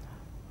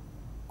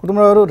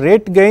 కుటుంబరావు,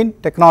 రేట్ గెయిన్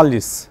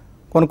టెక్నాలజీస్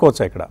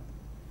కొనుక్కోవచ్చా ఇక్కడ?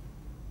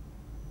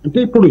 అంటే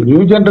ఇప్పుడు న్యూ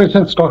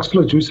జనరేషన్ స్టాక్స్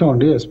లో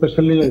చూసామండి,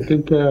 especially I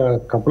think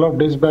couple of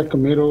days back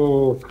మీరు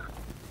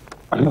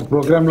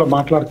ప్రోగ్రామ్ లో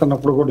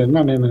మాట్లాడుతున్నప్పుడు కూడా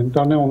నేను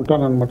వింటానే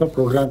ఉంటాను అనమాట,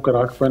 ప్రోగ్రామ్కి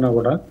రాకపోయినా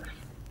కూడా.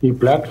 ఈ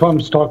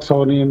ప్లాట్ఫామ్ స్టాక్స్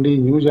అవనివ్వండి,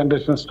 న్యూ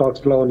జనరేషన్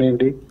స్టాక్స్ లో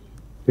అవనివ్వండి,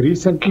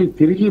 రీసెంట్లీ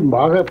తిరిగి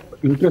బాగా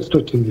ఇంట్రెస్ట్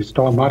వచ్చింది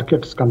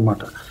మార్కెట్స్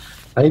అనమాట.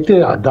 అయితే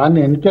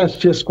దాన్ని ఎన్కాష్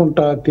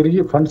చేసుకుంటా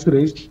తిరిగి ఫండ్స్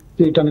రేజ్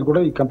చేయడానికి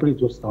కూడా ఈ కంపెనీ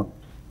చూస్తాం.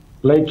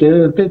 లైక్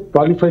ఏదంటే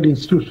క్వాలిఫైడ్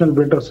ఇన్స్టిట్యూషనల్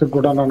బిల్డర్స్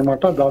కూడా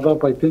అనమాట,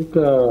 దాదాపు I think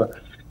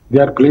they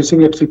are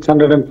placing at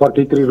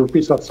 643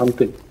 rupees or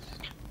something.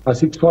 ఆ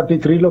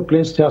 643లో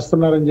ప్లేస్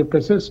చేస్తున్నారని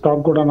చెప్పేసి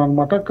స్టాక్ కూడా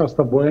అనమాట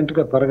కాస్త బోయంట్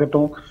గా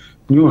పెరగటం,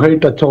 న్యూ హై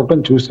టచ్ అవటం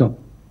చూసాం.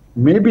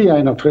 మేబీ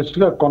ఆయన ఫ్రెష్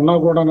గా కొన్నా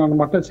కూడా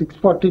అనమాట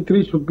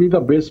 643 should be the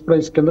base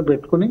price కింద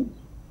పెట్టుకుని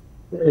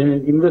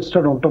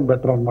ఇన్వెస్టెడ్ ఉండటం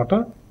బెటర్ అనమాట.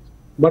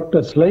 But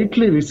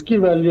slightly risky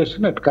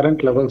valuation at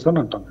current levels అని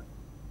అంటాను.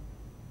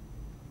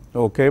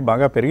 ఓకే,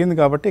 బాగా పెరిగింది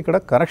కాబట్టి ఇక్కడ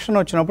కరెక్షన్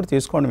వచ్చినప్పుడు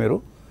తీసుకోండి మీరు.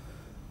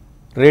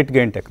 Rate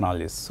gain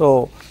technologies. So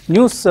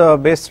news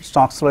based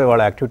స్టాక్స్లో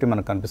ఇవాళ యాక్టివిటీ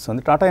మనకు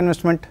కనిపిస్తుంది. టాటా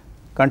ఇన్వెస్ట్మెంట్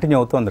కంటిన్యూ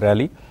అవుతుంది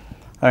ర్యాలీ.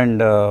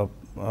 అండ్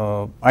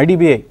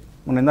ఐడిబిఐ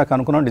మనం ఇందాక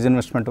అనుకున్నాం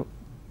డిజిన్వెస్ట్మెంట్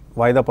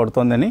వాయిదా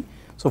పడుతోందని.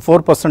 So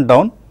 4%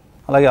 down.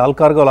 అలాగే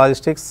Allcargo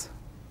logistics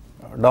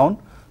down.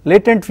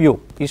 Latent view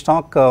ఈ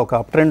స్టాక్ ఒక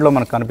అప్ ట్రెండ్లో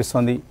మనకు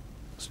కనిపిస్తుంది.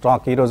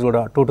 స్టాక్ ఈరోజు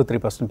కూడా 2 to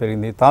 3%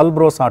 పెరిగింది.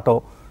 తాల్బ్రోస్ ఆటో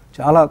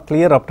చాలా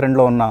క్లియర్ అప్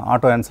ట్రెండ్లో ఉన్న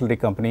auto ancillary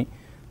company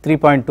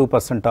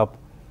 3.2% up.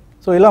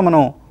 So ఇలా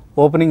మనం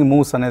ఓపెనింగ్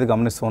మూవ్స్ అనేది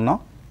గమనిస్తూ ఉన్నాం.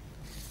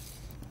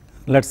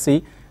 లెట్స్ సి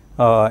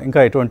ఇంకా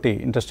ఎటువంటి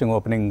interesting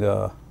opening.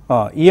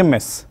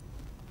 EMS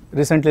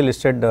recently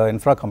listed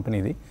infra company,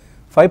 ఇది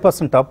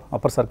 5% అప్,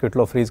 అప్పర్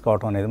సర్క్యూట్లో ఫ్రీజ్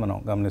కావడం అనేది మనం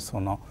గమనిస్తూ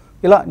ఉన్నాం.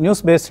 ఇలా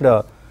న్యూస్ బేస్డ్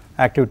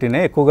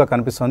యాక్టివిటీనే ఎక్కువగా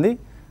కనిపిస్తుంది.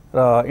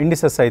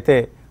 ఇండిసెస్ అయితే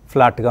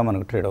ఫ్లాట్గా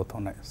మనకు ట్రేడ్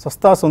అవుతున్నాయి.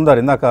 సస్తా సుందర్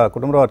ఇందాక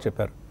కుటుంబరావు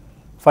చెప్పారు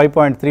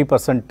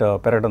 5.3%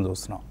 పెరగడం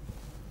చూస్తున్నాం.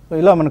 సో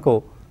ఇలా మనకు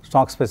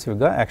స్టాక్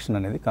స్పెసిఫిక్గా యాక్షన్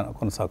అనేది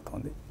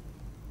కొనసాగుతుంది.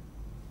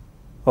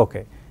 ఓకే,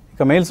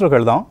 ఇక మెయిల్స్లోకి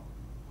వెళ్దాం.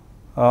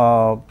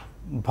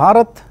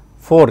 భారత్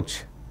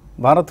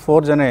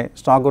ఫోర్జ్ అనే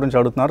స్టాక్ గురించి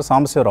అడుగుతున్నారు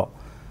సాంబశివరావు.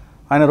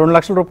 ఆయన 2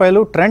 లక్షల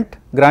రూపాయలు ట్రెంట్,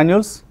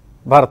 గ్రాన్యూల్స్,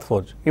 భారత్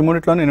ఫోర్జ్ ఈ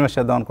మూడిట్లోనే ఇన్వెస్ట్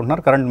చేద్దాం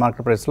అనుకుంటున్నారు కరెంట్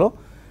మార్కెట్ ప్రైస్లో.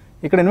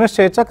 ఇక్కడ ఇన్వెస్ట్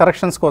చేయొచ్చా,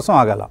 కరెక్షన్స్ కోసం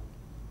ఆగాల?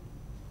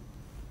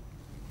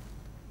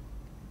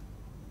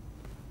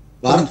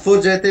 భారత్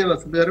ఫోర్జ్ అయితే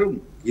వసంత్ గారు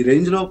ఈ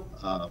రేంజ్ లో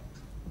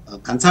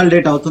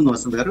కన్సాలిడేట్ అవుతుంది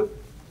వసంత్ గారు.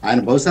 ఆయన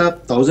బహుశా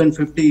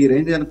 1050 ఈ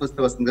రేంజ్ కనుక వస్తే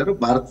వసంత్ గారు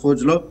భారత్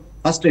ఫోర్జ్ లో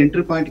ఫస్ట్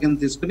ఎంట్రీ పాయింట్ కింద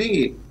తీసుకుని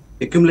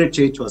అక్యుములేట్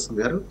చేయొచ్చు వసంత్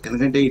గారు.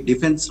 ఎందుకంటే ఈ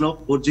డిఫెన్స్ లో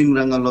ఫోర్జింగ్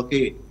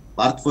రంగంలోకి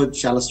భారత్ ఫోర్జ్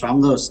చాలా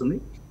స్ట్రాంగ్ గా వస్తుంది.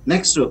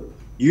 Next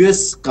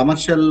US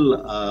commercial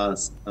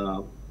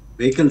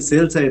vehicle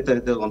sales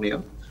అయితే ఉన్నాయో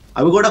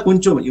అవి కూడా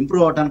కొంచెం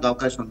ఇంప్రూవ్ అవడానికి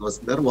అవకాశం ఉంది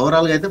వసంత్ గారు.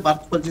 ఓవరాల్ గా అయితే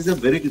Bharat forge is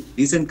very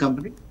decent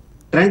company.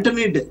 Trent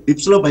ని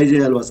డిప్స్ లో బై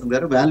చేయాలి వసంత్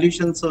గారు.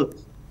 వాల్యుయేషన్స్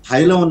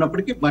హైలో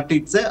ఉన్నప్పటికీ but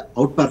it's a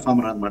out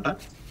performer అనమాట.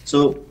 So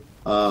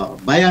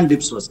by on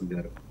dips Vasant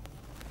గారు.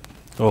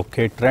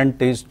 Okay, Trent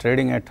is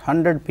trading at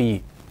 100 PE,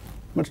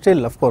 but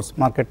still of course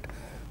market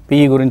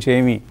PE గురించి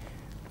ఏమీ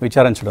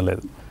విచారించడం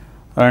లేదు.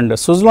 అండ్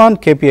సుజ్లాన్,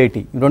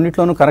 కేపీఐటీ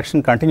రెండింటిలోనూ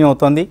కరెక్షన్ కంటిన్యూ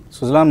అవుతుంది.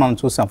 సుజ్లాన్ మనం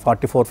చూసాం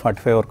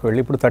 44-45 వరకు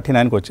వెళ్ళి ఇప్పుడు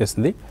 39కి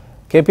వచ్చేసింది.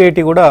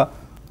 కేపీఐటీ కూడా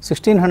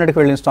 1600కి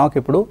వెళ్ళిన స్టాక్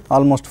ఇప్పుడు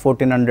ఆల్మోస్ట్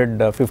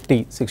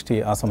 1450-60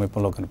 ఆ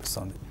సమీపంలో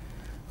కనిపిస్తుంది.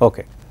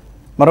 ఓకే,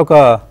 మరొక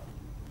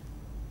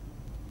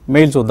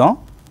మెయిల్ చూద్దాం.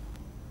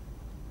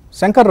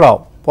 శంకర్ రావు,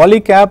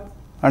 Polycab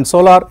and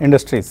solar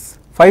industries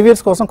 5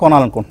 years కోసం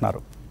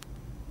కొనాలనుకుంటున్నారు.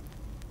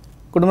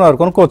 కుటుంబారు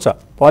కొనుక్కోవచ్చా?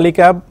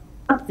 పాలీక్యాబ్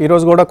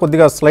ఈరోజు కూడా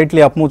కొద్దిగా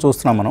స్లైట్లీ అప్ మూవ్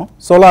చూస్తున్నాం మనం.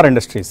 సోలార్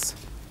ఇండస్ట్రీస్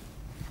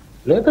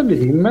లేదండి,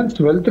 ఇమ్మెన్స్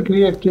వెల్త్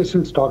క్రియేట్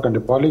చేసిన స్టాక్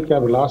అండి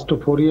పాలీక్యాబ్. లాస్ట్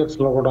 4 years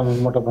లో కూడా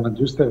అనమాట మనం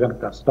చూస్తే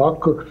కనుక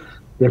స్టాక్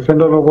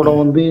ఎఫ్ఎన్ఓలో కూడా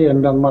ఉంది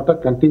అండ్ అనమాట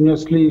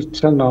continuously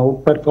it's an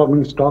out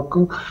performing stock.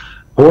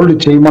 Hold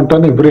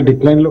చేయమంటాను, every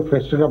decline లో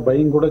ఫ్రెష్ గా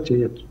బయింగ్ కూడా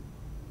చేయొచ్చు.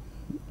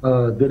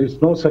 There is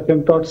no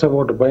second thoughts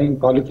about buying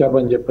Polycab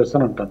అని చెప్పేసి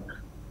అని అంటాను.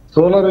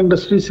 Solar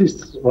industries is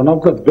one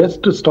of the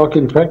best stock.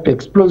 In fact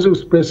explosive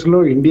space లో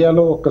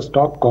ఇండియాలో ఒక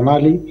స్టాక్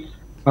కొనాలి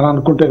అని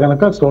అనుకుంటే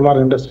కనుక సోలార్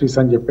ఇండస్ట్రీస్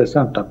అని చెప్పేసి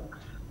అంటాను.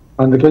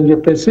 అందుకని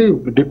చెప్పేసి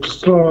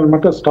డిప్స్ లో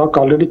అనమాట స్టాక్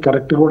ఆల్రెడీ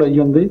కరెక్ట్ కూడా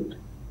అయ్యింది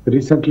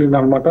రీసెంట్లీ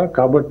అనమాట.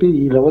 కాబట్టి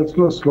ఈ లెవెల్స్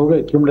లో స్లోగా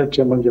అక్యుములేట్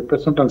చేయమని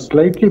చెప్పేసి అంటాను.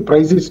 స్లైట్లీ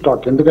ప్రైజీ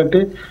స్టాక్, ఎందుకంటే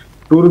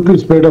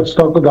 ₹2 పేడ్ ఆఫ్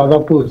స్టాక్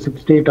దాదాపు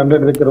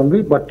 6800 దగ్గర ఉంది.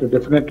 బట్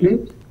డెఫినెట్లీ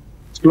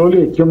స్లోలీ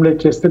అక్యుములేట్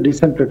చేస్తే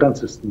డీసెంట్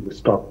రిటర్న్స్ ఇస్తుంది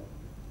స్టాక్.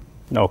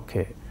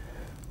 ఓకే,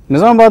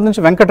 నిజామాబాద్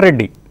నుంచి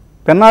వెంకటరెడ్డి,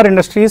 పెన్నార్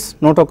ఇండస్ట్రీస్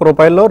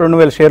 ₹101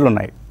 2000 షేర్లు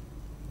ఉన్నాయి.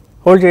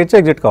 హోల్డ్ చేయొచ్చా,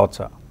 ఎగ్జిట్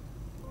కావచ్చా?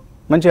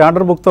 మంచి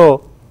ఆర్డర్ బుక్తో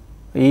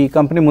ఈ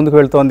కంపెనీ ముందుకు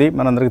వెళ్తోంది,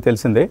 మనందరికీ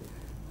తెలిసిందే.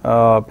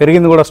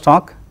 పెరిగింది కూడా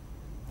స్టాక్.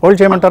 హోల్డ్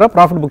చేయమంటారా,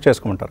 profit book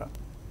చేసుకోమంటారా?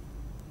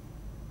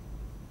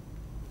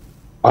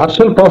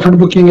 Partial profit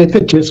booking అయితే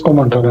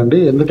చేసుకోమంటారండి,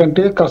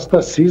 ఎందుకంటే కాస్త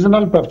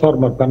సీజనల్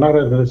పెర్ఫార్మర్ పెన్నార్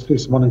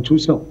ఇండస్ట్రీస్ మనం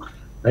చూసాం.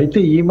 అయితే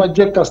ఈ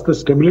మధ్య కాస్త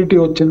స్టెబిలిటీ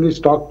వచ్చింది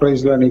స్టాక్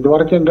ప్రైస్ లో.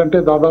 ఇదివరకు ఏంటంటే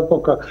దాదాపు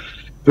ఒక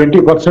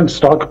 20%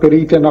 స్టాక్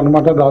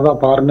పెరిగితేనమాట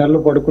దాదాపు 6 నెలలు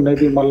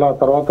పడుకునేది, మళ్ళీ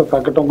తర్వాత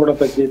తగ్గటం కూడా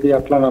తగ్గేది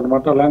అట్లా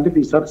అనమాట. అలాంటిది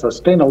ఈసారి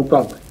సస్టైన్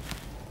అవుతుంది.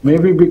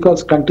 మేబీ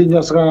బికాస్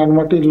కంటిన్యూస్ గా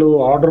అనమాట వీళ్ళు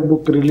ఆర్డర్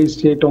బుక్ రిలీజ్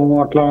చేయటం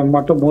అట్లా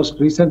అనమాట.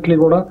 మోస్ట్ రీసెంట్లీ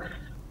కూడా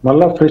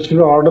మళ్ళీ ఫ్రెష్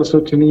గా ఆర్డర్స్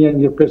వచ్చినాయి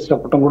అని చెప్పేసి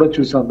చెప్పడం కూడా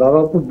చూసాం.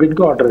 దాదాపు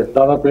బిగ్ ఆర్డర్,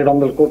 దాదాపు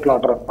 700 కోట్ల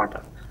ఆర్డర్ అనమాట.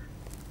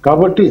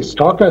 కాబట్టి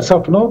stock as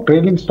of no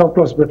trailing stop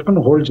loss పెట్టుకుని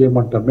హోల్డ్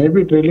చేయమంటారు.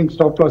 Maybe trailing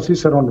stop loss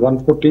is around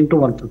 114 to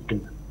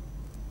 115.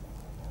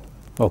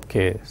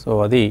 Okay, so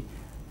అది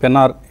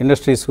పెన్నార్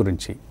ఇండస్ట్రీస్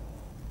గురించి.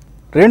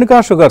 రేణుకా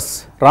షుగర్స్,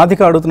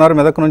 రాధిక అడుగుతున్నారు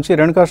మెదక్ నుంచి.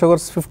 రేణుకా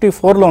షుగర్స్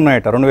 54లో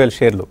ఉన్నాయట 2000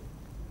 షేర్లు.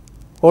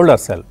 Hold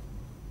are cell?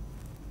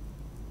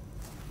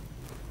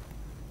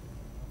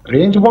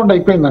 Range bound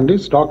అయిపోయిందండి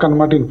స్టాక్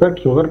అనమాట.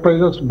 ఇన్ఫాక్ట్ షుగర్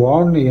ప్రైజెస్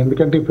బాగున్నాయి,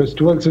 ఎందుకంటే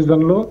ఫెస్టివల్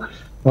సీజన్ లో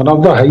one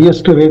of the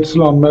highest rates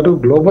లో ఉన్నారు.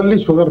 గ్లోబల్లీ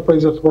షుగర్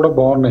ప్రైజెస్ కూడా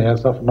బాగున్నాయి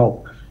as of now.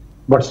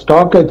 But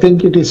stock I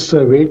think it is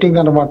waiting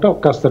అనమాట.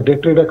 కాస్త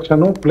డెట్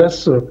రిడక్షన్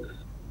ప్లస్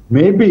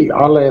మేబీ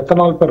వాళ్ళ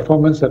ఎథనాల్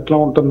పెర్ఫార్మెన్స్ ఎట్లా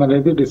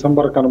ఉంటుందనేది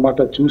డిసెంబర్కి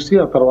అనమాట చూసి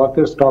ఆ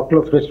తర్వాత స్టాక్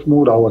లో ఫ్రెష్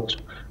మూవ్ రావచ్చు.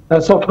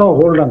 యాజ్ ఆఫ్ నో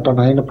హోల్డ్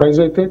అంటాను. ఆయన ప్రైస్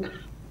అయితే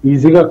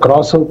ఈజీగా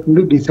క్రాస్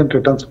అవుతుంది, డీసెంట్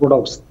రిటర్న్స్ కూడా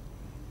వస్తుంది.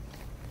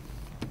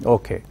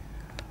 ఓకే,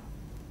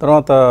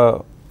 తర్వాత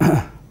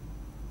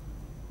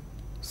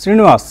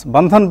శ్రీనివాస్,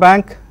 బంధన్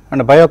బ్యాంక్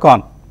అండ్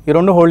బయోకాన్ ఈ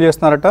రెండు హోల్డ్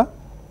చేస్తున్నారట,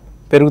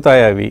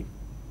 పెరుగుతాయి అవి?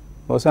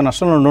 బహుశా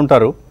నష్టంలో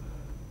ఉంటారు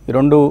ఈ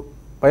రెండు.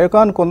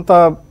 బయోకాన్ కొంత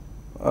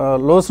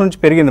లోస్ నుంచి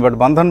పెరిగింది, బట్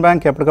బంధన్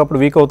బ్యాంక్ ఎప్పటికప్పుడు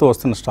వీక్ అవుతూ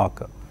వస్తున్న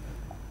స్టాక్.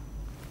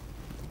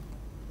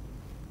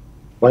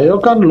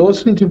 బయోకాన్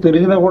లోస్ నుంచి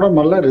పెరిగినా కూడా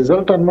మళ్ళీ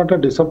రిజల్ట్ అనమాట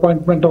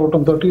డిసప్పాయింట్మెంట్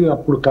అవడం తోటి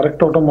అప్పుడు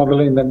కరెక్ట్ అవడం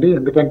మొదలైందండి.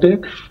 ఎందుకంటే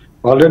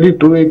ఆల్రెడీ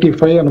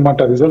 285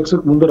 అనమాట రిజల్ట్స్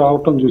ముందు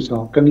రావటం చూసాం,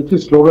 అక్కడి నుంచి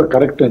స్లోగా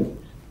కరెక్ట్ అయింది.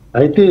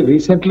 అయితే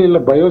రీసెంట్లీ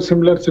ఇలా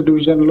బయోసిమిలర్స్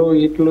డివిజన్ లో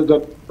వీటిలో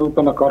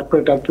జరుగుతున్న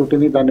కార్పొరేట్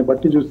యాక్టివిటీని దాన్ని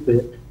బట్టి చూస్తే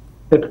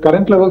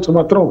కరెంట్ లెవెల్స్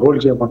మాత్రం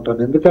హోల్డ్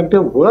చేయమంటాను. ఎందుకంటే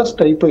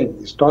వర్స్ట్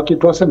అయిపోయింది stock.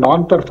 It was a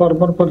non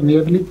performer for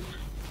nearly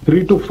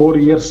 3 to 4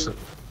 years.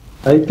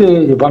 అయితే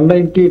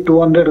 190,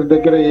 200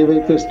 దగ్గర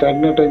ఏదైతే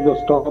స్టాగ్నేట్ అయిందో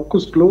stock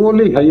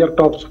slowly higher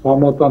tops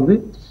form అవుతుంది.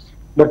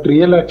 బట్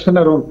రియల్ యాక్షన్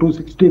అరౌండ్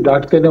 260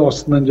 దాటితేనే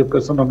వస్తుందని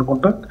చెప్పేసి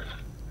అనుకుంటా.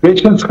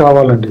 పేషెన్స్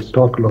కావాలండి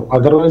స్టాక్ లో,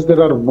 otherwise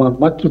there are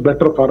much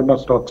better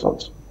farmer stocks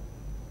also.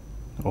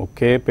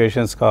 Okay,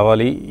 patience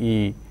కావాలి ఈ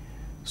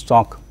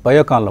స్టాక్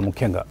బయోకాన్లో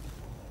ముఖ్యంగా.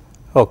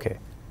 ఓకే,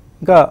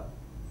 ఇంకా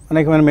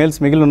అనేకమైన మెయిల్స్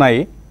మిగిలి ఉన్నాయి.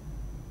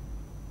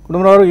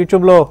 కుటుంబరావు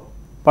యూట్యూబ్లో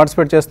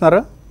పార్టిసిపేట్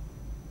చేస్తున్నారా?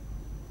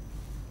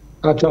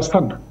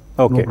 చేస్తాను.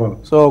 ఓకే,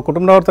 సో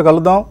కుటుంబరావుతో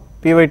కలుద్దాం.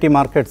 పీవైటీ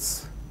మార్కెట్స్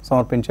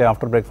సమర్పించే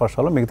ఆఫ్టర్ బ్రేక్ఫాస్ట్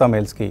షోలో మిగతా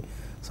మెయిల్స్కి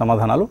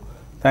సమాధానాలు.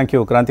 థ్యాంక్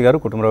యూ క్రాంతి గారు,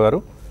 కుటుంబరావు గారు.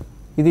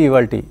 ఇది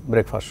ఇవాల్టి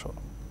బ్రేక్ఫాస్ట్ షో.